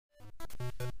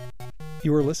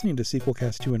You are listening to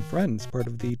Sequelcast 2 and Friends, part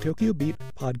of the Tokyo Beat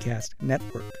Podcast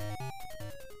Network.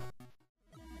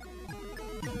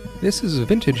 This is a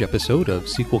vintage episode of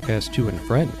Sequelcast 2 and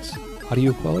Friends.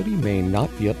 Audio quality may not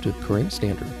be up to current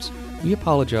standards. We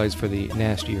apologize for the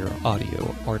nastier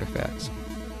audio artifacts.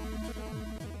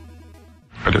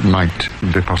 But it might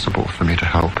be possible for me to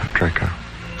help, Draco.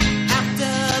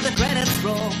 After the credits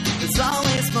roll, there's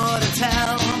always more to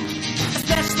tell.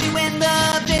 Especially when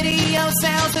the video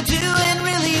sales are doing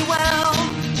really well.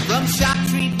 From Shock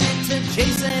Treatment to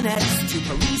Jason X to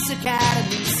Police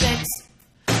Academy 6.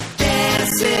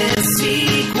 This is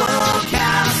Sequel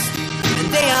Cast,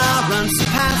 and they are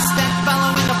unsurpassed at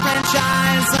following the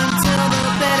franchise until the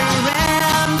bitter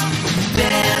end.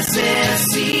 This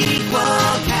is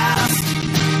Sequel Cast,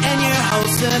 and your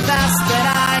host the best that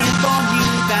I inform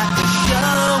you that the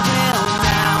show will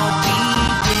now begin.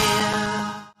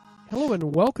 Hello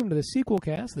and welcome to the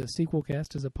Sequelcast. The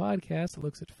Sequelcast is a podcast that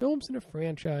looks at films in a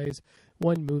franchise,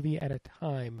 one movie at a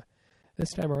time.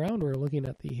 This time around, we're looking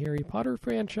at the Harry Potter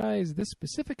franchise. This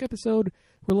specific episode,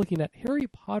 we're looking at Harry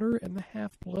Potter and the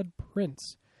Half-Blood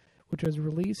Prince, which was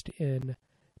released in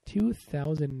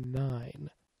 2009.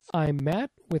 I'm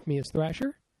Matt. With me is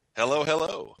Thrasher. Hello,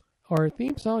 hello. Our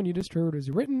theme song you just heard was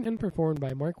written and performed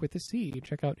by Mark with a C.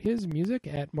 Check out his music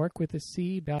at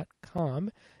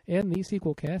markwithac.com. And the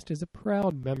Sequelcast is a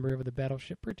proud member of the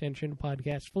Battleship Pretension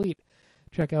podcast fleet.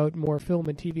 Check out more film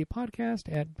and TV podcasts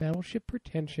at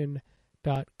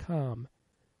battleshippretension.com.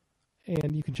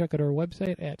 And you can check out our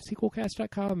website at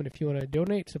sequelcast.com. And if you want to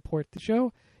donate, support the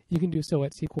show, you can do so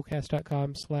at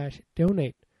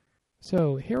sequelcast.com/donate.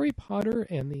 So, Harry Potter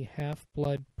and the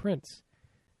Half-Blood Prince.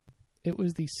 It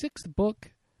was the sixth book,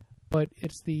 but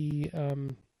it's the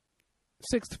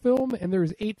sixth film, and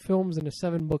there's 8 films in a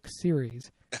 7-book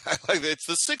series. It's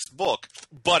the sixth book,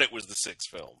 but it was the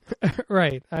sixth film.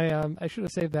 Right. I should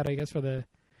have saved that, I guess, for the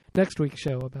next week's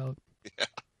show about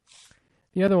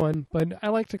the other one. But I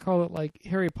like to call it like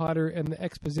Harry Potter and the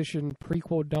Exposition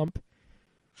prequel dump.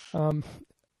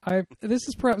 This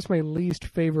is perhaps my least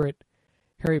favorite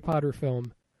Harry Potter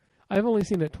film. I've only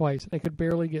seen it twice. I could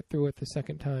barely get through it the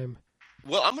second time.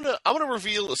 Well, I'm gonna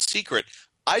reveal a secret.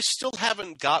 I still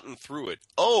haven't gotten through it.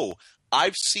 Oh,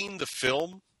 I've seen the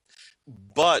film,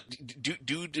 but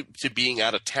due to being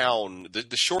out of town,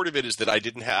 the short of it is that I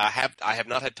have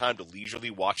not had time to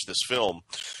leisurely watch this film.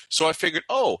 So I figured,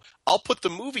 I'll put the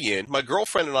movie in. My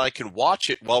girlfriend and I can watch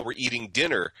it while we're eating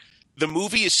dinner. The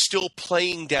movie is still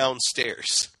playing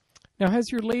downstairs. Now,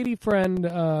 has your lady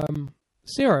friend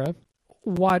Sarah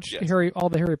watched all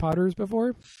the Harry Potters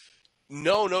before?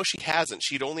 No, she hasn't.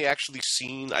 She'd only actually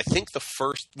seen, I think, the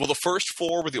first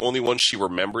 4 were the only ones she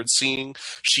remembered seeing.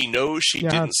 She knows she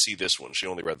didn't see this one. She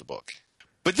only read the book.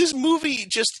 But this movie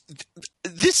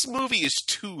is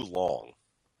too long.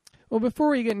 Well,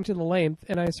 before we get into the length,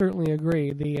 and I certainly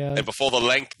agree, and before the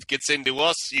length gets into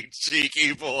us, you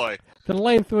cheeky boy. The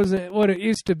length wasn't what it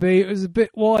used to be. It was a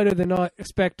bit wider than I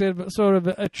expected, but sort of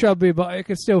a chubby, but I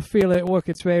could still feel it work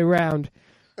its way around.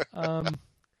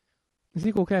 The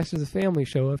Sequelcast is a family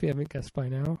show, if you haven't guessed by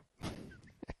now.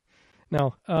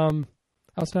 No, I'll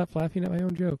stop laughing at my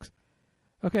own jokes.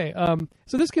 Okay,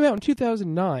 so this came out in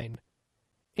 2009,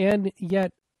 and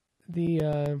yet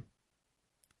the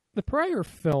prior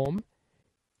film,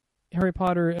 Harry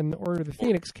Potter and the Order of the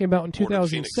Phoenix, came out in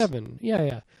 2007.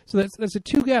 Yeah. So that's a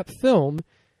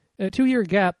 2-year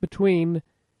gap between,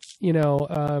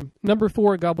 number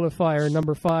 4, Goblet of Fire,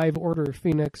 number 5, Order of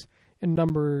Phoenix, and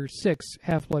number 6,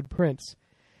 Half-Blood Prince.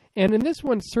 And in this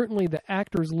one, certainly the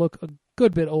actors look a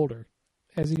good bit older.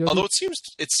 Although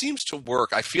it seems to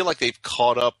work. I feel like they've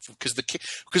caught up because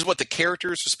the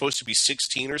characters are supposed to be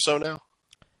 16 or so now.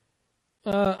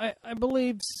 I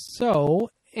believe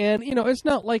so. And, it's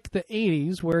not like the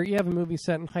 80s where you have a movie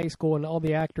set in high school and all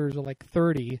the actors are like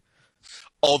 30.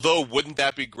 Although, wouldn't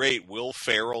that be great? Will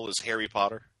Ferrell as Harry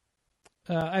Potter?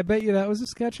 I bet you that was a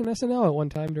sketch on SNL at one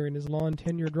time during his long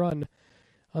tenured run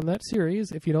on that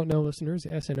series. If you don't know, listeners,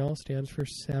 SNL stands for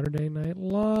Saturday Night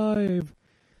Live.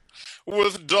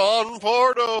 With Don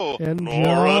Pardo, and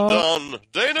Nora Dunn,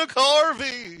 Dana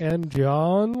Carvey, and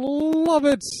John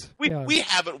Lovitz. We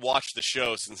haven't watched the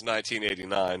show since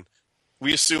 1989.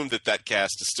 We assume that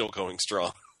cast is still going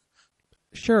strong.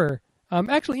 Sure.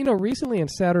 Actually, recently in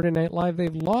Saturday Night Live,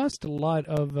 they've lost a lot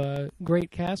of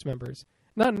great cast members.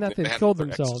 Not that they've killed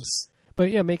themselves, Exodus.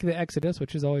 But make the Exodus,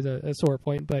 which is always a sore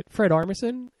point. But Fred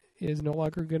Armisen is no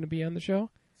longer going to be on the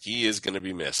show. He is going to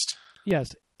be missed.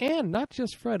 Yes, and not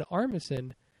just Fred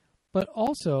Armisen, but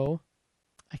also,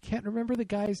 I can't remember the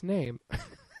guy's name.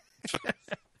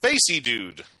 Facey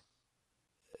dude.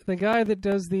 the guy that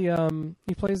does the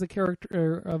he plays the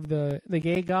character of the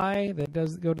gay guy that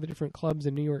does go to the different clubs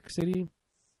in New York City.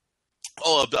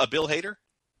 Oh, Bill Hader?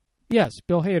 Yes,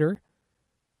 Bill Hader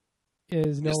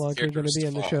is no Yes, the longer character going to be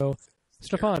in the Stefan. show.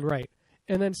 Stefan, right.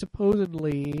 And then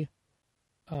supposedly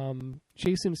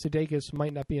Jason Sudeikis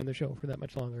might not be in the show for that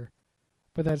much longer.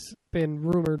 But that's been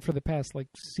rumored for the past,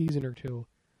 season or two.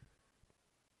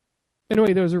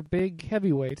 Anyway, those are big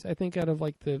heavyweights. I think out of,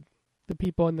 the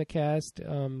people in the cast,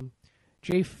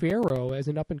 Jay Farrow, as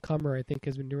an up-and-comer, I think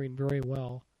has been doing very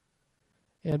well.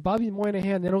 And Bobby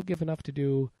Moynihan, they don't give enough to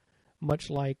do, much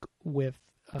like with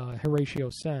Horatio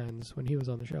Sanz when he was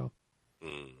on the show.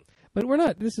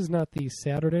 But this is not the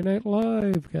Saturday Night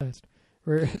Live cast.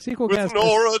 We're sequel With cast.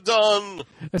 Nora Dunn.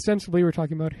 Essentially, we're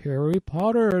talking about Harry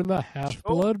Potter and the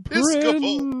Half-Blood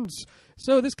Prince.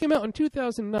 So this came out in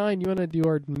 2009. You want to do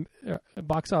our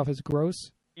box office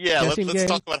gross? Yeah, Guessing let's game?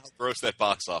 talk about how gross that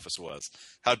box office was.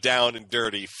 How down and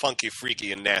dirty, funky,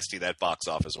 freaky, and nasty that box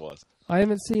office was. I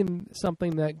haven't seen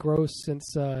something that gross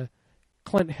since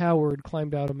Clint Howard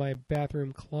climbed out of my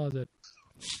bathroom closet.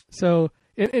 So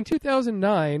in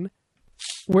 2009,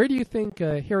 where do you think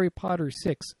Harry Potter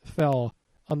 6 fell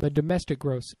on the domestic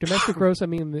gross? Domestic gross, I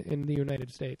mean in the United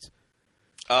States.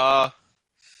 I'm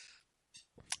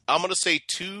going to say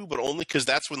 2, but only because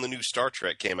that's when the new Star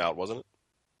Trek came out, wasn't it?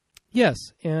 Yes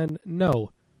and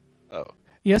no. Oh.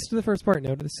 Yes to the first part,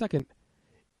 no to the second.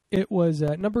 It was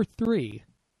number 3.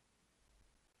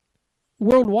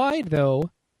 Worldwide,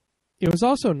 though, it was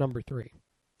also number 3.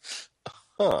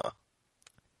 Huh.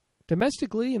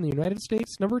 Domestically, in the United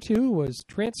States, number 2 was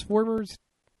Transformers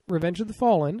Revenge of the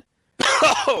Fallen,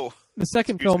 Oh! the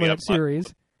second Excuse film me, in that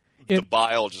series. The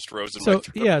bile just rose in my throat.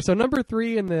 Yeah, so number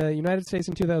 3 in the United States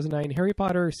in 2009, Harry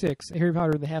Potter 6, Harry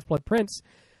Potter and the Half-Blood Prince,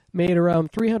 made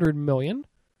around $300 million.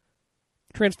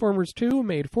 Transformers 2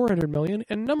 made $400 million.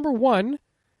 And number 1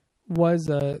 was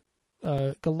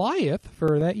Goliath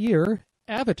for that year,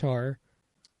 Avatar,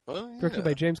 Well, yeah. directed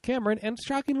by James Cameron. And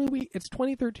shockingly, it's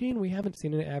 2013. We haven't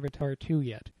seen an Avatar 2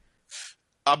 yet.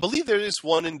 I believe there is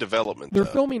one in development. They're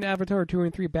though. filming Avatar 2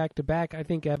 and 3 back-to-back. I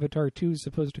think Avatar 2 is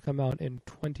supposed to come out in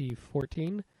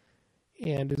 2014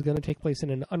 and is going to take place in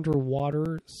an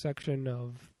underwater section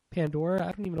of Pandora.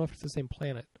 I don't even know if it's the same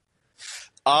planet.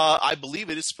 I believe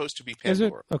it is supposed to be Pandora. Is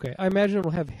it? Okay. I imagine it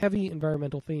will have heavy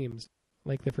environmental themes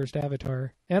like the first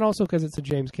Avatar, and also because it's a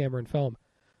James Cameron film.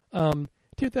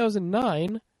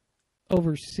 2009,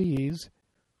 overseas,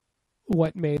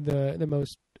 what made the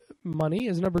most money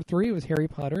is number 3 was Harry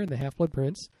Potter and the Half-Blood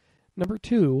Prince. Number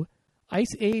 2,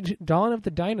 Ice Age: Dawn of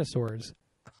the Dinosaurs.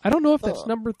 I don't know if that's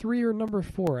number 3 or number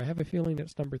 4. I have a feeling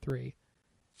it's number 3.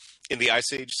 In the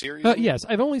Ice Age series? Yes,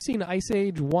 I've only seen Ice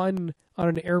Age 1 on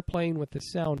an airplane with the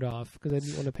sound off because I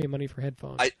didn't want to pay money for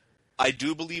headphones. I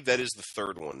do believe that is the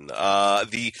third one.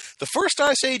 The first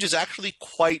Ice Age is actually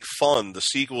quite fun. The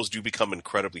sequels do become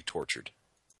incredibly tortured.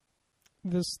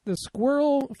 The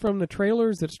squirrel from the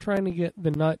trailers that's trying to get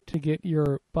the nut to get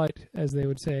your butt, as they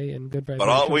would say in Good Vibrations. But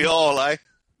aren't we all, eh?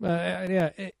 Yeah,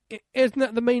 it's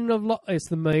not the meaning of life. It's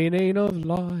the meaning of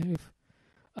life.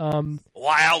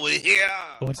 Why are we here?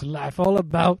 What's life all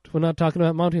about? We're not talking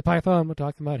about Monty Python. We're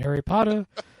talking about Harry Potter.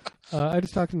 I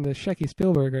just talking to Shecky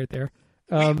Spielberg right there.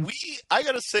 I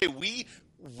gotta say, we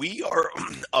are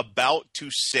about to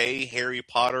say Harry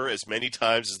Potter as many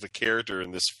times as the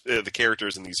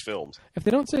characters in these films. If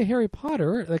they don't say Harry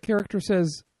Potter, the character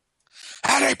says,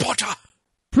 Harry Potter!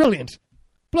 "Brilliant,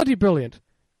 bloody brilliant!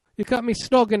 You got me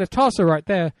snug in a tosser right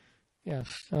there." Yeah.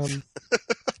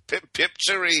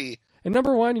 Pipchery! And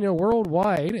number 1,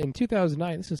 worldwide in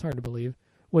 2009. This is hard to believe.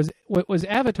 Was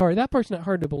Avatar? That part's not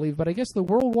hard to believe, but I guess the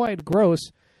worldwide gross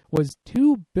was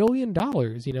 $2 billion.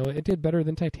 It did better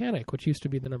than Titanic, which used to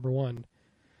be the number 1.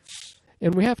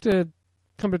 And we have to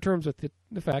come to terms with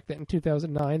the fact that in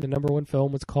 2009, the number 1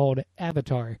 film was called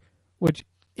Avatar, which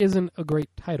isn't a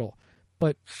great title.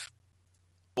 But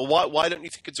Well, why don't you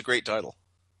think it's a great title?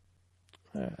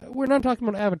 we're not talking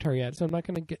about Avatar yet, so I'm not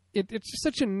going to get it. It's just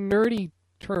such a nerdy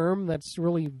term that's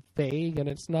really vague, and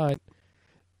it's not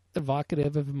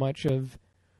evocative of much of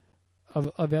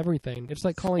everything. It's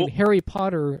like calling Harry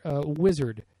Potter a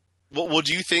wizard. Well,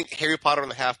 do you think Harry Potter and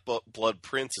the Half-Blood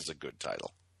Prince is a good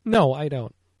title? No, I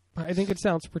don't. I think it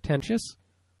sounds pretentious.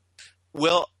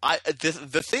 Well,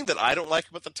 the thing that I don't like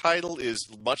about the title is,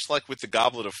 much like with the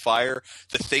Goblet of Fire,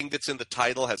 the thing that's in the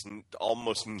title has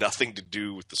almost nothing to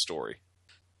do with the story.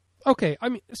 Okay, I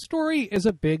mean, story is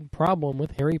a big problem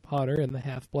with Harry Potter and the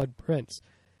Half-Blood Prince.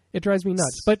 It drives me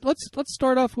nuts. But let's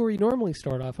start off where we normally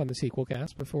start off on the sequel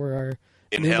cast before our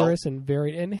numerous and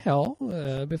varied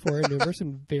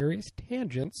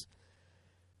tangents.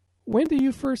 when did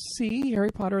you first see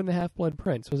Harry Potter and the Half-Blood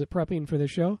Prince? Was it prepping for the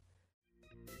show?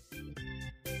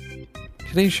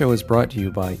 Today's show is brought to you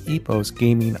by Epos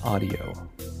Gaming Audio.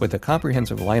 With a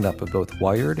comprehensive lineup of both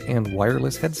wired and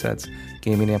wireless headsets,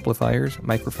 gaming amplifiers,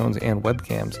 microphones, and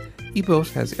webcams,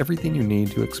 Epos has everything you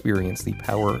need to experience the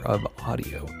power of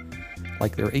audio.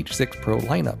 Like their H6 Pro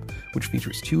lineup, which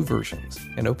features 2 versions,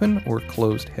 an open or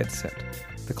closed headset.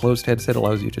 The closed headset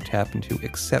allows you to tap into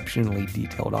exceptionally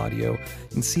detailed audio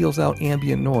and seals out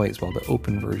ambient noise, while the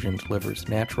open version delivers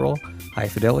natural,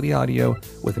 high-fidelity audio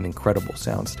with an incredible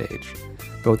soundstage.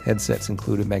 Both headsets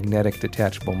include a magnetic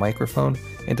detachable microphone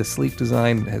and a sleek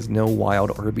design that has no wild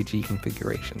RBG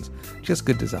configurations, just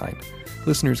good design.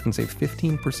 Listeners can save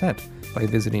 15% by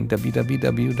visiting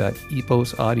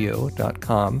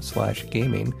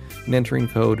www.eposaudio.com/gaming and entering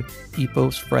code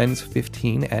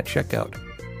EPOSFriends15 at checkout.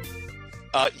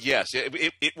 Yes,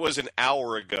 it was an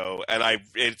hour ago, and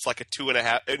it's like a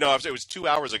 2.5. No, it was 2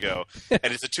 hours ago, and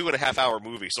it's a 2.5 hour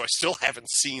movie, so I still haven't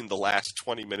seen the last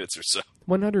 20 minutes or so.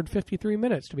 153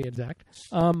 minutes to be exact.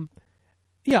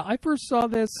 Yeah, I first saw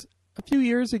this a few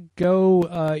years ago.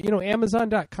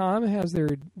 Amazon.com has their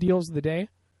deals of the day,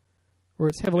 where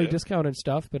it's heavily discounted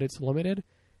stuff, but it's limited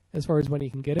as far as when you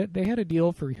can get it. They had a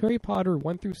deal for Harry Potter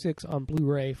 1 through 6 on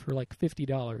Blu-ray for like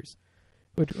 $50,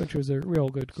 which was a real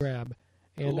good grab.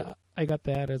 And Cool. I got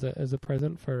that as a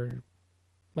present for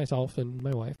myself and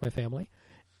my wife, my family.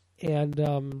 And,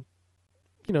 so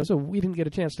we didn't get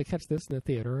a chance to catch this in the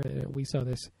theater. We saw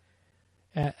this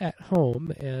at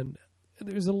home, and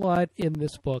there's a lot in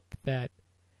this book that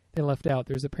they left out.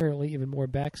 There's apparently even more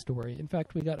backstory. In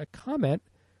fact, we got a comment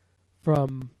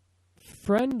from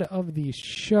friend of the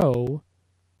show,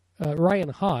 Ryan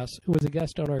Haas, who was a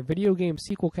guest on our video game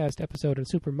sequelcast episode on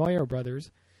Super Mario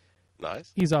Brothers.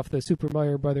 Nice. He's off the Super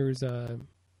Mario Brothers, the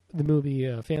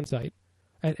movie fan site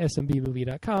at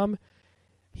smbmovie.com.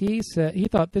 He said he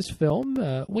thought this film,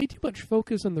 way too much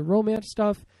focus on the romance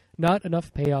stuff, not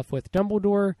enough payoff with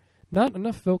Dumbledore, not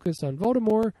enough focus on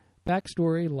Voldemort,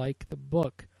 backstory like the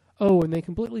book. Oh, and they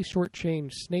completely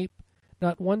shortchanged Snape.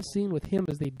 Not one scene with him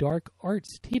as the dark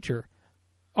arts teacher.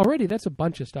 Already, that's a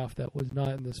bunch of stuff that was not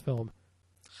in this film.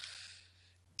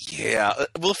 Yeah.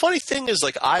 Well, the funny thing is,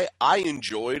 like, I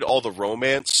enjoyed all the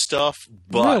romance stuff,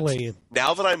 but Really?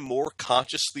 now that I'm more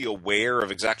consciously aware of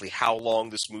exactly how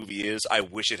long this movie is, I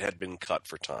wish it had been cut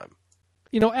for time.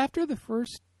 After the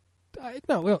first...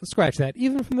 scratch that.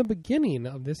 Even from the beginning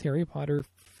of this Harry Potter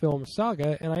film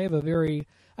saga, and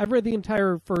I've read the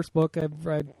entire first book. I've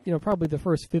read, probably the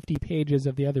first 50 pages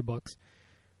of the other books.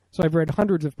 So I've read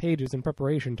hundreds of pages in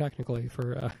preparation, technically,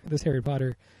 for this Harry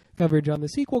Potter coverage on the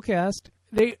sequel cast.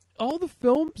 All the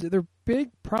films, their big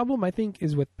problem, I think,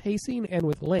 is with pacing and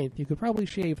with length. You could probably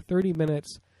shave 30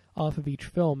 minutes off of each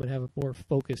film and have a more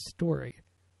focused story.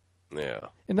 Yeah.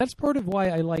 And that's part of why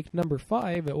I like number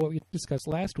 5, what we discussed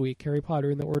last week, Harry Potter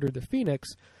and the Order of the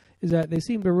Phoenix, is that they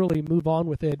seem to really move on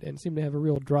with it and seem to have a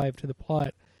real drive to the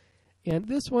plot. And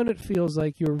this one, it feels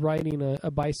like you're riding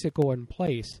a bicycle in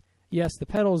place. Yes, the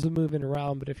pedals are moving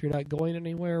around, but if you're not going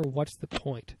anywhere, what's the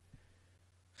point?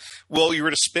 Well, you're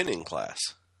in a spinning class.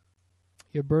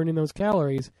 You're burning those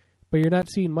calories, but you're not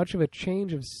seeing much of a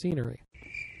change of scenery.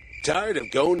 Tired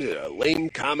of going to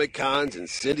lame Comic Cons and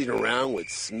sitting around with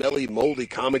smelly, moldy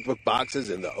comic book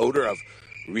boxes and the odor of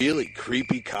really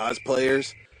creepy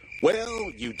cosplayers?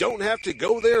 Well, you don't have to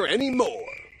go there anymore.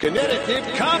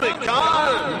 Connecticut Comic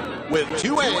Con with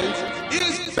 2 N's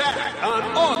is back on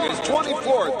August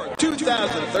 24th,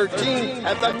 2013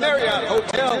 at the Marriott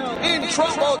Hotel in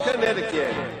Trumbull,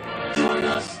 Connecticut. Join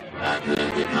us at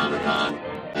Connecticut Comic Con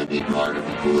and be part of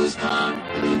the coolest con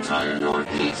in the entire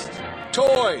Northeast.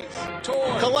 Toys,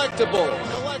 collectibles,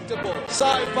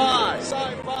 sci-fi,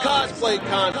 cosplay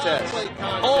contest,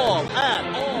 all at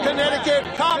Connecticut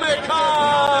Comic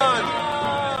Con!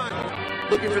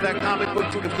 Looking for that comic book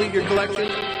to complete your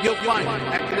collection? You'll find it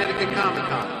at Connecticut Comic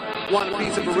Con. Want a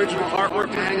piece of original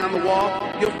artwork to hang on the wall?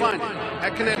 You'll find it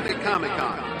at Connecticut Comic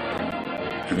Con.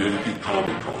 Connecticut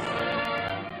Comic Con.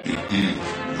 It is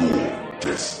your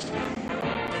destiny.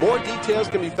 More details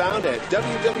can be found at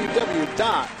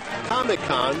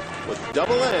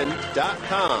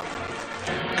www.comiccon.com.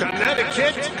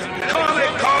 Connecticut Comic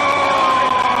Con!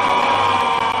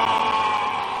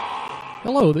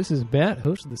 Hello, this is Matt,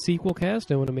 host of the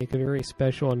Sequelcast. I want to make a very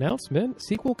special announcement.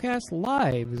 Sequelcast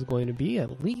Live is going to be at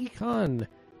LeakyCon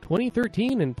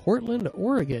 2013 in Portland,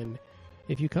 Oregon.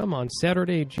 If you come on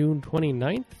Saturday, June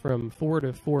 29th from 4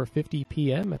 to 4:50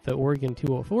 p.m. at the Oregon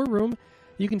 204 room,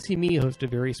 You can see me host a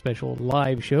very special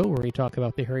live show where we talk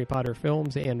about the Harry Potter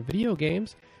films and video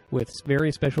games with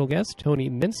very special guests Tony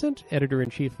Vincent,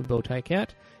 editor-in-chief of Bowtie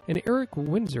Cat, and Eric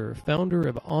Windsor, founder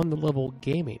of On the Level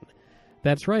Gaming.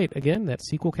 That's right, again,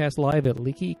 that's SequelCast Live at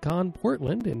LeakyCon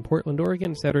Portland in Portland,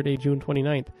 Oregon, Saturday, June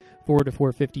 29th, 4 to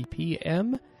 4:50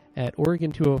 p.m. at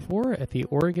Oregon 204 at the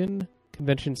Oregon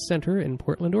Convention Center in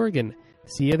Portland, Oregon.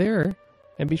 See you there.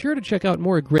 And be sure to check out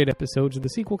more great episodes of the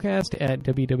Sequelcast at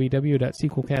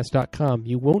www.sequelcast.com.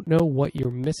 You won't know what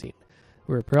you're missing.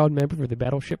 We're a proud member of the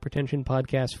Battleship Pretension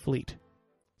podcast fleet.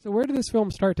 So where did this film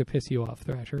start to piss you off,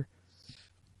 Thrasher?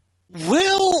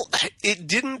 Well, it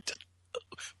didn't...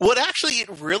 it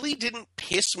really didn't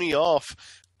piss me off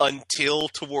until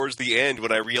towards the end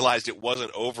when I realized it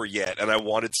wasn't over yet and I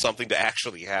wanted something to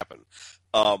actually happen.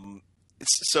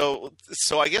 So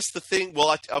I guess the thing...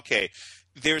 Well, okay...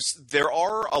 There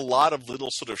are a lot of little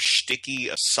sort of shticky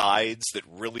asides that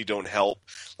really don't help.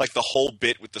 Like the whole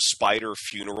bit with the spider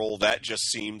funeral, that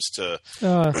just seems to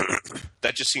go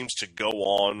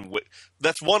on.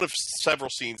 That's one of several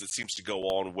scenes that seems to go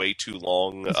on way too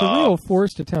long. It's a real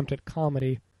forced attempt at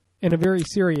comedy in a very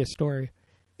serious story.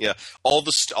 Yeah, all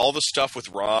the stuff with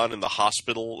Ron in the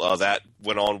hospital that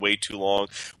went on way too long.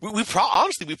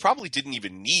 Honestly, we probably didn't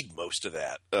even need most of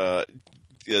that.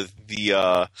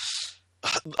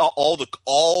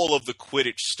 All of the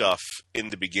Quidditch stuff in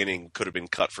the beginning could have been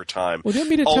cut for time. Well, do you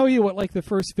want me to tell you what like the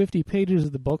first 50 pages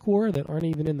of the book were that aren't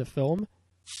even in the film?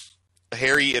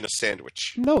 Harry in a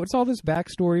sandwich. No, it's all this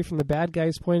backstory from the bad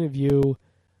guy's point of view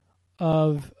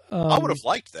of... I would have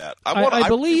liked that. I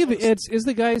believe is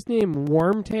the guy's name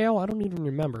Wormtail? I don't even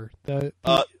remember.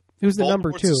 Who's the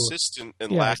number 2? Assistant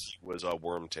and lackey was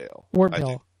Wormtail.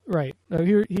 Wormtail, right.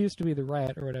 He used to be the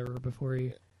rat or whatever before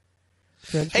he...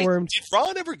 transformed. Hey, did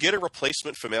Ron ever get a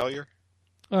replacement familiar?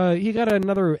 He got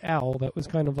another owl that was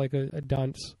kind of like a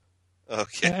dunce.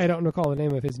 Okay. I don't recall the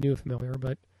name of his new familiar,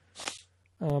 but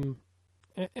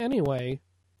anyway,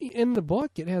 in the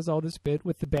book it has all this bit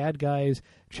with the bad guys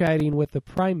chatting with the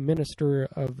Prime Minister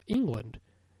of England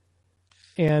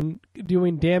and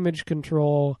doing damage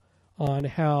control on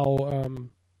how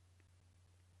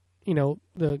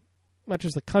not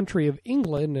just the country of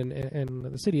England and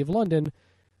the city of London,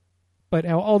 but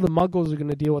how all the Muggles are going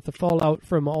to deal with the fallout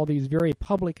from all these very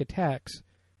public attacks,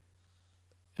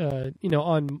 in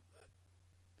the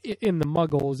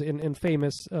Muggles in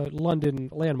famous London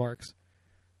landmarks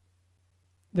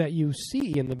that you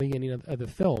see in the beginning of the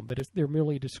film, but they're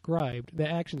merely described. The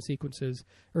action sequences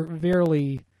are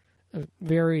very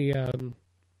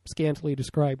scantily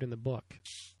described in the book.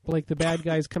 Like the bad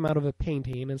guys come out of a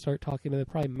painting and start talking to the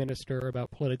Prime Minister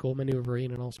about political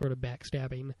maneuvering and all sort of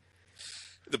backstabbing.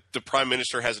 The Prime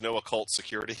Minister has no occult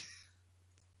security?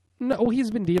 No,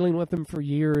 he's been dealing with them for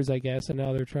years, I guess, and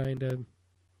now they're trying to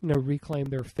reclaim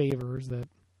their favors that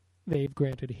they've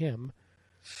granted him.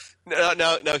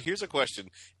 Now, here's a question.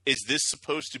 Is this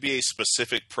supposed to be a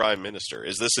specific Prime Minister?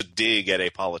 Is this a dig at a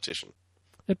politician?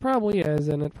 It probably is,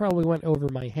 and it probably went over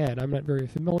my head. I'm not very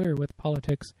familiar with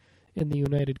politics in the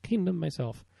United Kingdom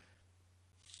myself.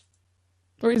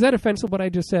 Or is that offensive what I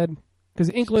just said? Because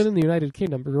England and the United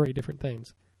Kingdom are very different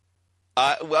things.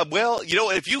 Well,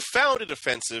 if you found it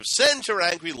offensive, send your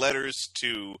angry letters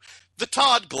to The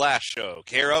Todd Glass Show,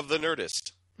 care of the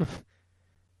Nerdist.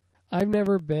 I've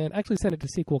never been... Actually, send it to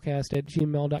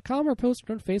sequelcast@gmail.com or post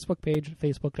it on Facebook page at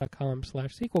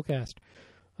facebook.com/sequelcast.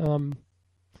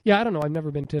 Yeah, I don't know. I've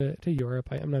never been to Europe.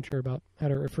 I'm not sure about how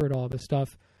to refer to all this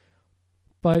stuff.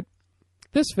 But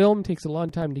this film takes a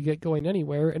long time to get going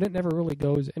anywhere, and it never really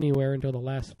goes anywhere until the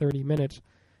last 30 minutes,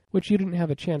 which you didn't have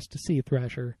a chance to see,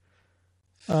 Thrasher.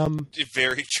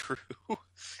 Very true.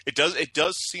 It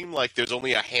does seem like there's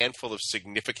only a handful of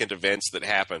significant events that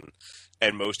happen,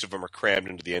 and most of them are crammed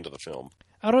into the end of the film.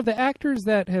 Out of the actors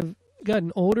that have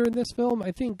gotten older in this film,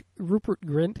 I think Rupert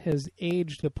Grint has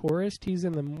aged the poorest. He's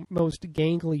in the most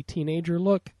gangly teenager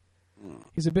look.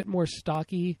 He's a bit more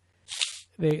stocky.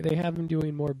 They have him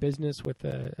doing more business with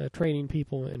training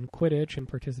people in Quidditch and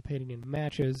participating in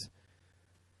matches.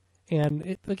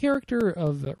 And the character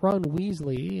of Ron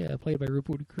Weasley, played by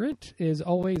Rupert Grint, is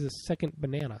always a second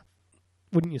banana.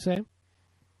 Wouldn't you say?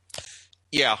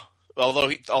 Yeah.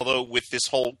 Although with this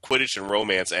whole Quidditch and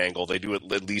romance angle, they do at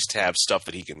least have stuff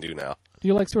that he can do now. Do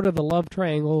you like sort of the love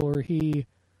triangle where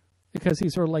because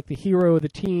he's sort of like the hero of the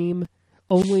team,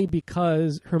 only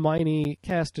because Hermione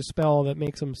cast a spell that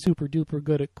makes him super duper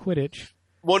good at Quidditch,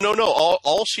 Well, no.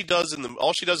 All she does in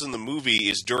the movie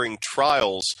is during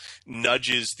trials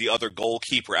nudges the other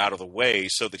goalkeeper out of the way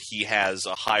so that he has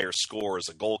a higher score as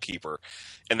a goalkeeper,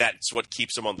 and that's what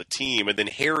keeps him on the team. And then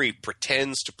Harry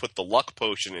pretends to put the luck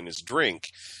potion in his drink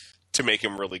to make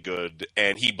him really good,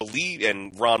 and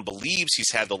Ron believes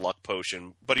he's had the luck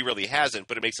potion, but he really hasn't.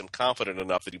 But it makes him confident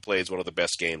enough that he plays one of the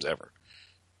best games ever.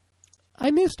 I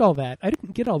missed all that. I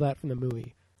didn't get all that from the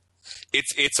movie.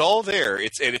 It's all there.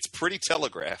 It's pretty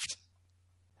telegraphed.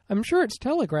 I'm sure it's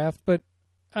telegraphed, but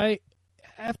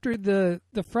after the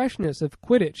freshness of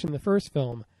Quidditch in the first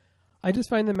film, I just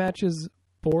find the matches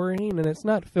boring, and it's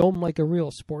not filmed like a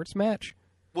real sports match.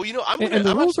 Well, I'm and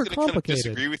the rules are going to complicated.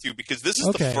 disagree with you because this is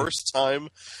the first time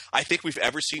I think we've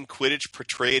ever seen Quidditch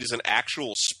portrayed as an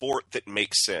actual sport that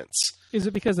makes sense. Is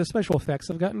it because the special effects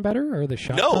have gotten better, or the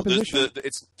shot composition? No,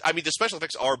 the special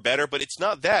effects are better, but it's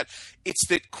not that. It's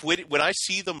that when I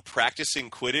see them practicing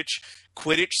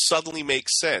Quidditch suddenly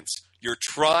makes sense. You're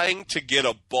trying to get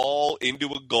a ball into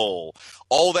a goal.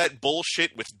 All that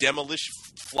bullshit with demolition,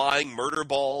 flying murder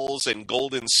balls, and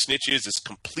golden snitches is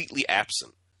completely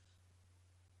absent.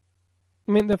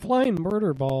 I mean, the flying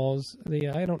murder balls,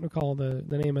 I don't recall the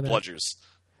name of that. Bludgers.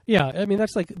 Yeah, I mean,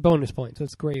 that's like bonus points.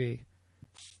 That's gravy.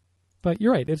 But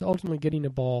you're right. It's ultimately getting a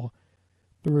ball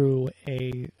through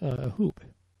a hoop.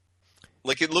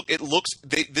 Like this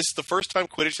is the first time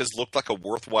Quidditch has looked like a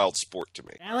worthwhile sport to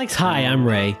me. Alex, hi, I'm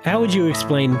Ray. How would you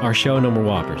explain our show, No More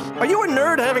Whoppers? Are you a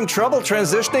nerd having trouble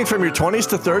transitioning from your 20s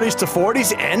to 30s to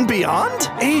 40s and beyond?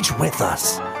 Age with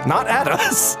us, not at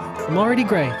us. I'm already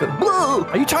gray.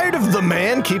 Are you tired of the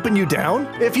man keeping you down?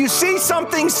 If you see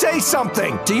something, say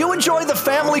something. Do you enjoy the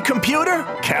family computer?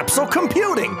 Capsule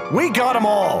computing. We got them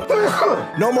all.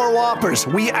 No more Whoppers.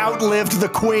 We outlived the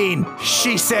queen.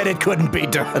 She said it couldn't be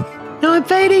done. No, I'm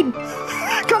fading.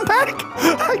 Come back.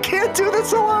 I can't do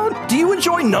this alone. Do you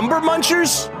enjoy number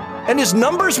munchers? And is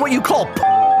numbers what you call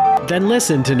Then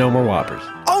listen to No More Whoppers.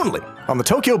 Only on the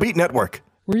Tokyo Beat Network.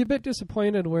 Were you a bit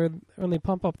disappointed when they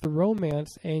pump up the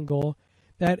romance angle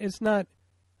that it's not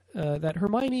that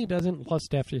Hermione doesn't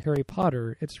lust after Harry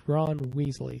Potter, it's Ron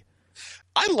Weasley?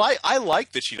 I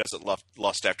like that she doesn't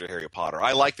lust after Harry Potter.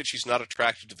 I like that she's not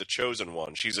attracted to the chosen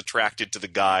one. She's attracted to the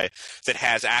guy that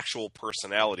has actual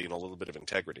personality and a little bit of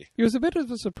integrity. It was a bit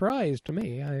of a surprise to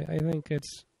me. I think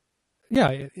it's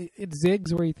it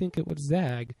zigs where you think it would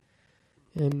zag,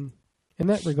 in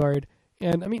that regard.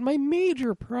 And I mean, my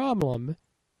major problem,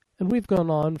 and we've gone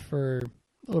on for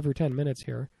over 10 minutes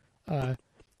here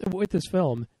with this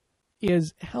film,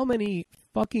 is how many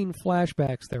fucking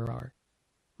flashbacks there are.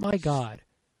 My God.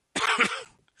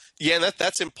 Yeah, and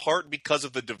that's in part because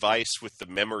of the device with the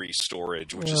memory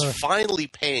storage, which is finally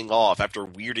paying off after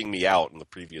weirding me out in the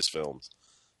previous films.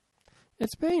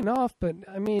 It's paying off, but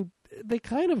I mean, they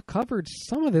kind of covered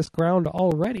some of this ground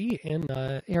already in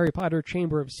Harry Potter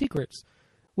Chamber of Secrets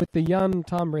with the young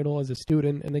Tom Riddle as a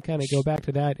student, and they kind of go back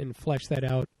to that and flesh that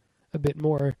out a bit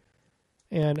more.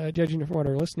 And judging from what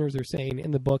our listeners are saying,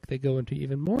 in the book they go into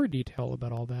even more detail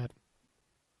about all that.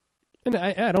 And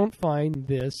I don't find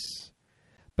this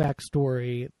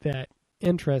backstory that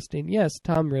interesting. Yes,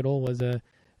 Tom Riddle was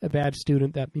a bad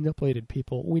student that manipulated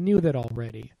people. We knew that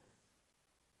already.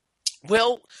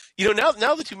 Well, now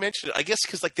that you mention it, I guess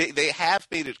because they have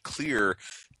made it clear.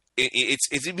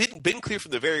 It's been clear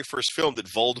from the very first film that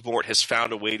Voldemort has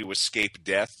found a way to escape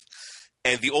death.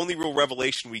 And the only real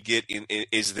revelation we get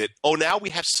is that, now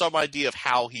we have some idea of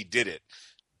how he did it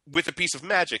with a piece of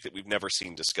magic that we've never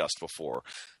seen discussed before.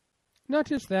 Not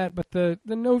just that, but the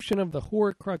notion of the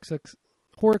Horcruxes,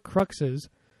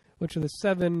 which are the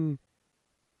 7,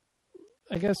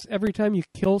 I guess every time you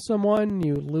kill someone,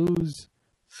 you lose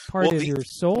part of your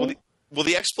soul. Well,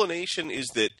 the explanation is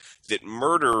that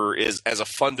murder is, as a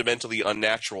fundamentally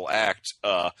unnatural act,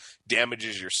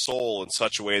 damages your soul in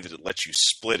such a way that it lets you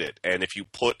split it. And if you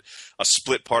put a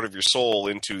split part of your soul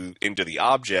into the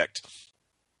object,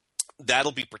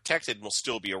 that'll be protected and will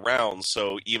still be around.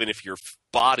 So even if your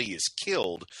body is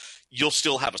killed, you'll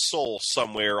still have a soul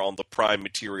somewhere on the prime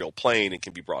material plane and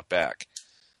can be brought back.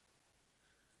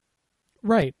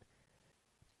 Right.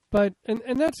 But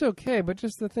and that's okay, but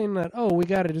just the thing that, we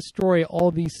got to destroy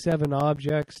all these 7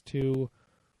 objects to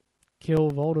kill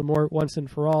Voldemort once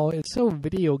and for all, it's so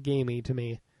video gamey to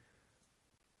me.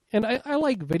 And I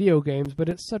like video games, but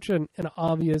it's such an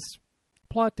obvious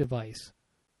plot device.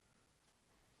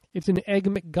 It's an egg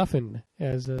McGuffin,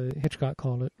 as Hitchcock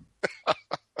called it.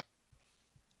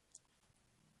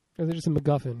 Or just a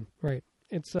MacGuffin, right?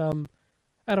 It's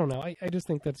I don't know. I just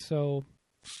think that's so.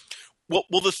 Well,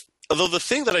 although the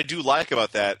thing that I do like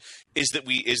about that is that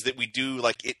we do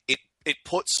like it it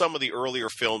puts some of the earlier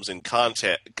films in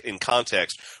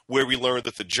context, where we learned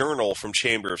that the journal from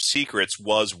Chamber of Secrets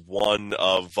was one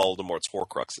of Voldemort's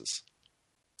Horcruxes.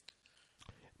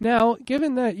 Now,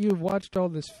 given that you've watched all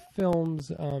these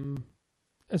films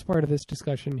as part of this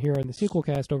discussion here on the Sequel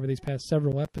Cast over these past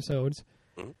several episodes,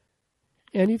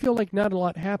 and you feel like not a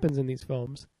lot happens in these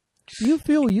films, do you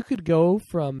feel you could go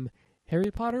from Harry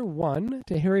Potter 1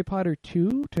 to Harry Potter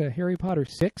 2 to Harry Potter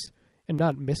 6 and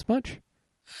not miss much?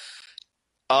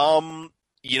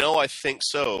 I think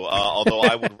so.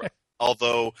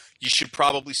 Although you should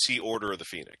probably see Order of the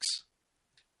Phoenix,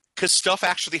 because stuff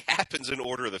actually happens in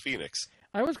Order of the Phoenix.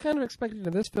 I was kind of expecting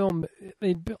in this film,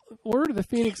 Order of the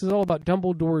Phoenix is all about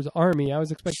Dumbledore's army. I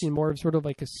was expecting more of sort of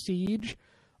like a siege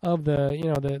of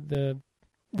the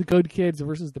good kids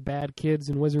versus the bad kids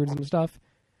and wizards and stuff,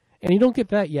 and you don't get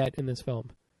that yet in this film.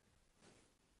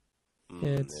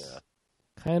 It's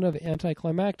kind of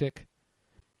anticlimactic.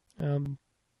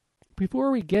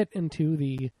 Before we get into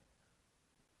the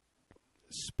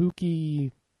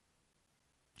spooky,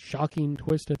 shocking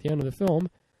twist at the end of the film,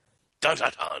 dun,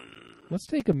 dun, dun. Let's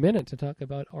take a minute to talk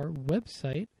about our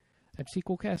website at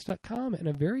sequelcast.com and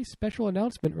a very special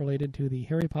announcement related to the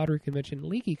Harry Potter convention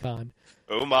LeakyCon.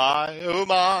 Oh my, oh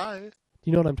my. Do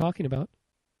you know what I'm talking about?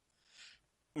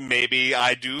 Maybe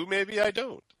I do, maybe I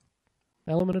don't.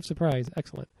 Element of surprise.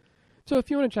 Excellent. So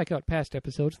if you want to check out past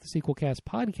episodes of the Sequelcast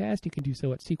podcast, you can do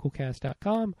so at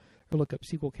sequelcast.com or look up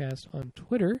Sequelcast on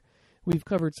Twitter. We've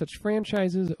covered such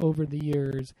franchises over the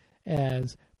years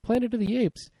as Planet of the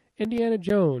Apes, Indiana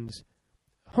Jones,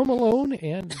 Home Alone,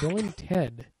 and Bill and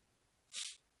Ted,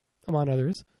 among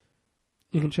others.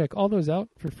 You can check all those out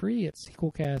for free at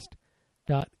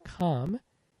sequelcast.com.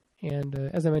 And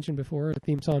as I mentioned before, a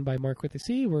theme song by Mark with the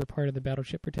C. We're part of the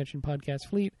Battleship Pretension podcast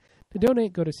fleet. To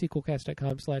donate, go to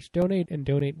sequelcast.com/donate and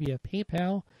donate via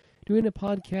PayPal. Doing a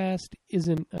podcast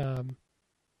isn't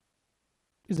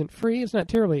free. It's not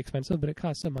terribly expensive, but it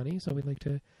costs some money, so we'd like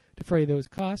to defray those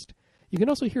costs. You can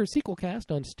also hear Sequelcast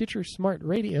on Stitcher Smart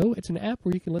Radio. It's an app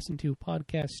where you can listen to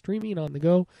podcasts streaming on the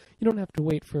go. You don't have to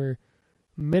wait for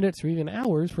minutes or even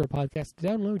hours for a podcast to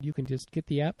download. You can just get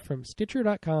the app from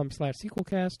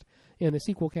stitcher.com/sequelcast, and the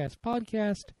Sequelcast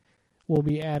podcast will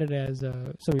be added as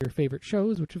some of your favorite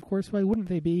shows, which, of course, why wouldn't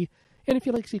they be? And if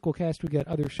you like Sequelcast, we got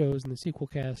other shows in the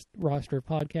Sequelcast roster of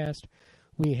podcast.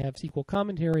 We have sequel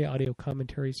commentary, audio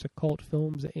commentaries to cult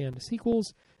films and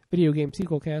sequels, Video Game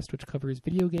Sequelcast, which covers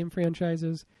video game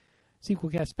franchises,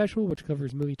 Sequelcast Special, which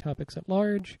covers movie topics at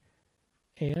large,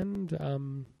 and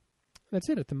that's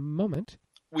it at the moment.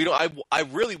 I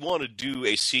really want to do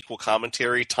a sequel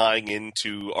commentary tying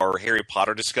into our Harry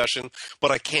Potter discussion, but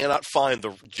I cannot find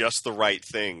just the right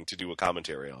thing to do a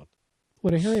commentary on.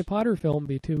 Would a Harry Potter film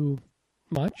be too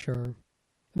much, or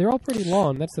they're all pretty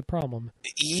long? That's the problem.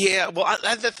 Yeah, well,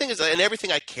 the thing is, and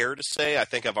everything I care to say, I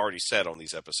think I've already said on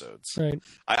these episodes. Right.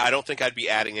 I don't think I'd be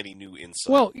adding any new insight.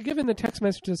 Well, given the text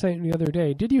message I sent the other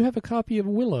day, did you have a copy of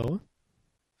Willow?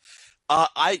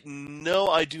 No,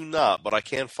 I do not, but I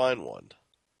can find one.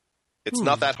 It's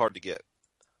not that hard to get.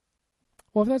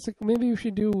 Well, if that's maybe we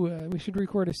should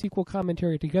record a sequel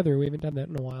commentary together. We haven't done that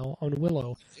in a while on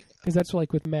Willow, because that's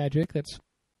like with magic. That's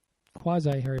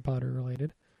quasi Harry Potter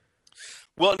related.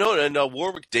 Well, no, and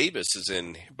Warwick Davis is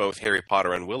in both Harry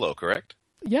Potter and Willow, correct?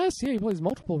 Yes, yeah, he plays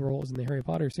multiple roles in the Harry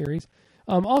Potter series.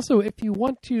 Also, if you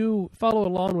want to follow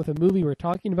along with a movie we're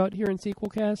talking about here in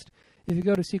Sequelcast, if you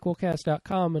go to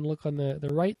sequelcast.com and look on the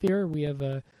right there, we have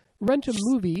a Rent a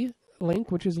Movie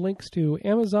link, which is links to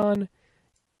Amazon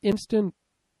Instant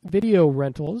Video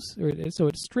Rentals. So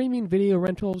it's streaming video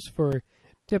rentals for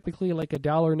typically like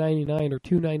 $1.99 or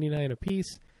 $2.99 a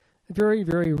piece. Very,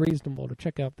 very reasonable to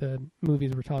check out the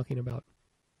movies we're talking about.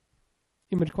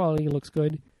 Image quality looks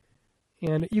good.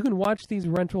 And you can watch these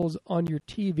rentals on your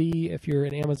TV if you're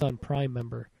an Amazon Prime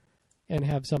member and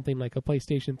have something like a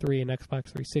PlayStation 3 and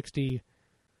Xbox 360,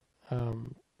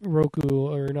 Roku,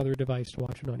 or another device to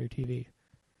watch it on your TV.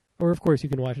 Or, of course, you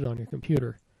can watch it on your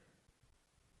computer.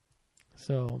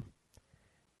 So,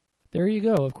 there you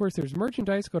go. Of course, there's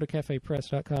merchandise. Go to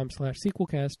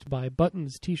cafepress.com/sequelcast to buy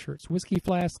buttons, t-shirts, whiskey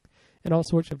flasks, and all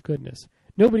sorts of goodness.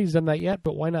 Nobody's done that yet,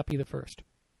 but why not be the first?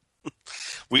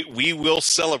 We will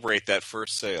celebrate that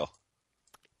first sale.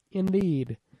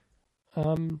 Indeed.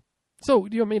 So,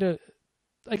 do you want me to...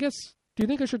 I guess, do you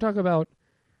think I should talk about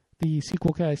the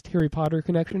Sequelcast Harry Potter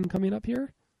connection coming up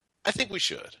here? I think we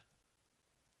should.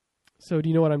 So, do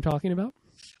you know what I'm talking about?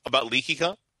 About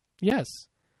LeakyCon? Yes.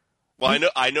 Well,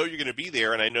 I know you're going to be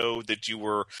there, and I know that you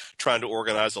were trying to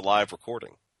organize a live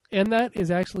recording. And that is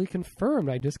actually confirmed.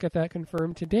 I just got that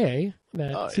confirmed today,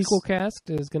 that nice.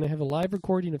 Sequelcast is going to have a live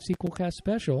recording of Sequelcast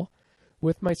Special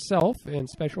with myself and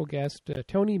special guest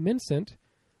Tony Mincent,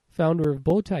 founder of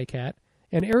Bowtie Cat,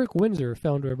 and Eric Windsor,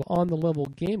 founder of On the Level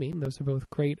Gaming. Those are both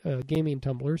great gaming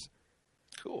tumblers.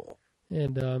 Cool.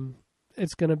 And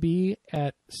it's going to be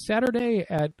at Saturday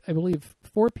at, I believe,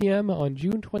 4 p.m. on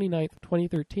June 29th,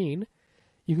 2013.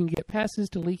 You can get passes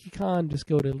to LeakyCon. Just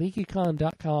go to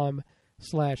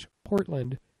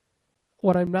leakycon.com/Portland.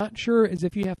 What I'm not sure is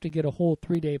if you have to get a whole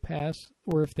 3-day pass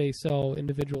or if they sell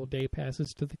individual day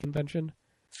passes to the convention.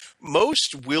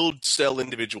 Most will sell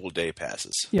individual day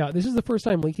passes. Yeah, this is the first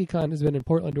time LeakyCon has been in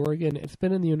Portland, Oregon. It's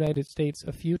been in the United States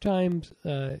a few times,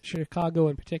 Chicago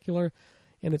in particular,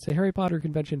 and it's a Harry Potter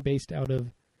convention based out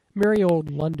of merry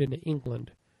old London,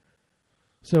 England.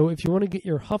 So if you want to get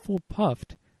your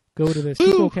Hufflepuffed, go to the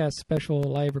Sequelcast special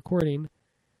live recording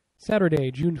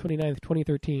Saturday, June 29th,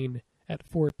 2013 at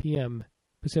 4 p.m.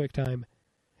 Pacific time.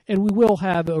 And we will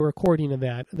have a recording of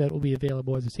that will be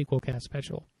available as a Sequelcast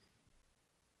special.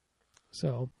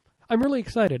 So I'm really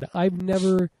excited. I've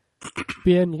never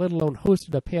been, let alone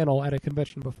hosted a panel at a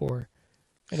convention before.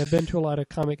 And I've been to a lot of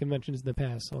comic conventions in the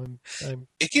past, so I'm...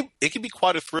 It can be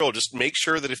quite a thrill. Just make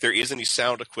sure that if there is any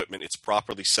sound equipment, it's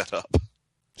properly set up.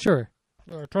 Sure.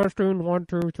 Testing 1,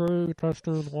 2, 3.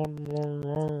 Testing 1,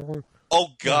 1. Oh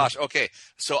gosh. Okay.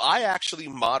 So I actually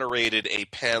moderated a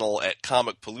panel at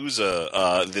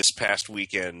Comicpalooza this past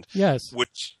weekend. Yes.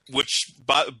 Which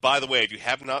by the way, if you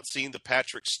have not seen the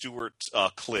Patrick Stewart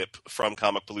clip from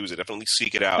Comicpalooza, definitely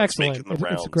seek it out. Excellent. It's making the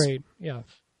rounds. It's great. Yeah.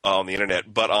 On the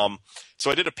internet. But so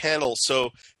I did a panel.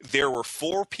 So there were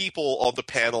 4 people on the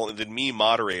panel and then me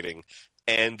moderating,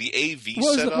 and the AV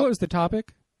setup. What was the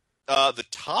topic? The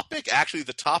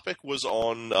topic was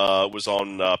on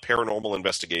paranormal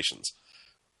investigations.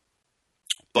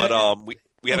 But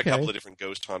we had a couple of different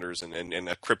ghost hunters and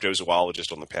a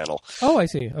cryptozoologist on the panel. Oh, I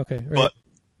see. Okay. Right.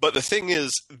 But the thing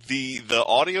is, the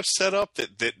audio setup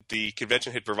that the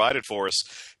convention had provided for us,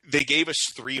 they gave us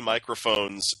 3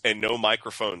 microphones and no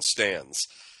microphone stands.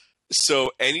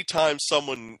 So anytime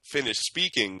someone finished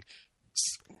speaking,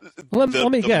 let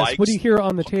me guess. What do you hear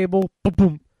on the table? Boom,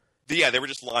 boom. Yeah, they were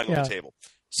just lying on the table.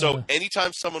 So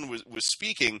anytime someone was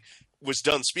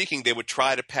done speaking, they would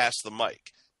try to pass the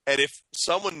mic. And if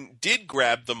someone did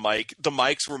grab the mic, the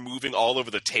mics were moving all over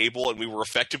the table, and we were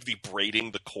effectively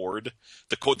braiding the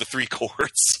 3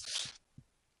 cords.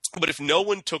 But if no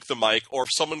one took the mic, or if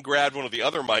someone grabbed one of the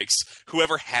other mics,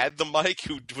 whoever had the mic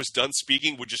who was done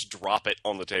speaking would just drop it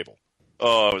on the table.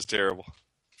 Oh, it was terrible.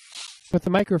 But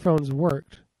the microphones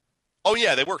worked. Oh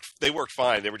yeah, they worked. They worked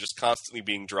fine. They were just constantly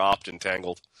being dropped and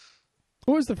tangled.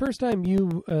 What was the first time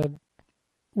you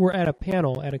were at a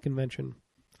panel at a convention?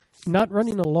 Not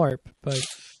running a LARP, but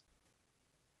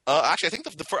actually, I think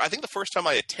the first time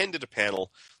I attended a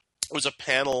panel was a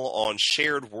panel on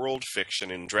shared world fiction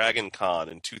in Dragon Con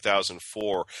in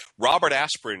 2004. Robert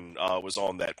Asprin was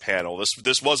on that panel.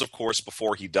 This was, of course,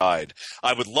 before he died.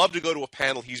 I would love to go to a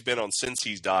panel he's been on since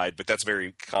he's died, but that's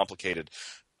very complicated.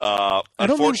 I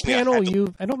don't mean panel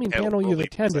you've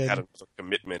attended. I had a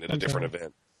commitment at a different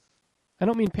event. I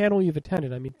don't mean panel you've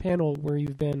attended. I mean panel where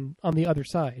you've been on the other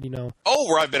side, you know. Oh,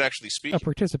 where I've been actually speaking. A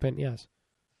participant, yes.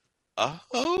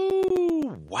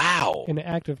 Oh, wow. An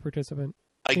active participant.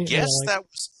 I guess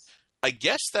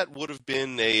that would have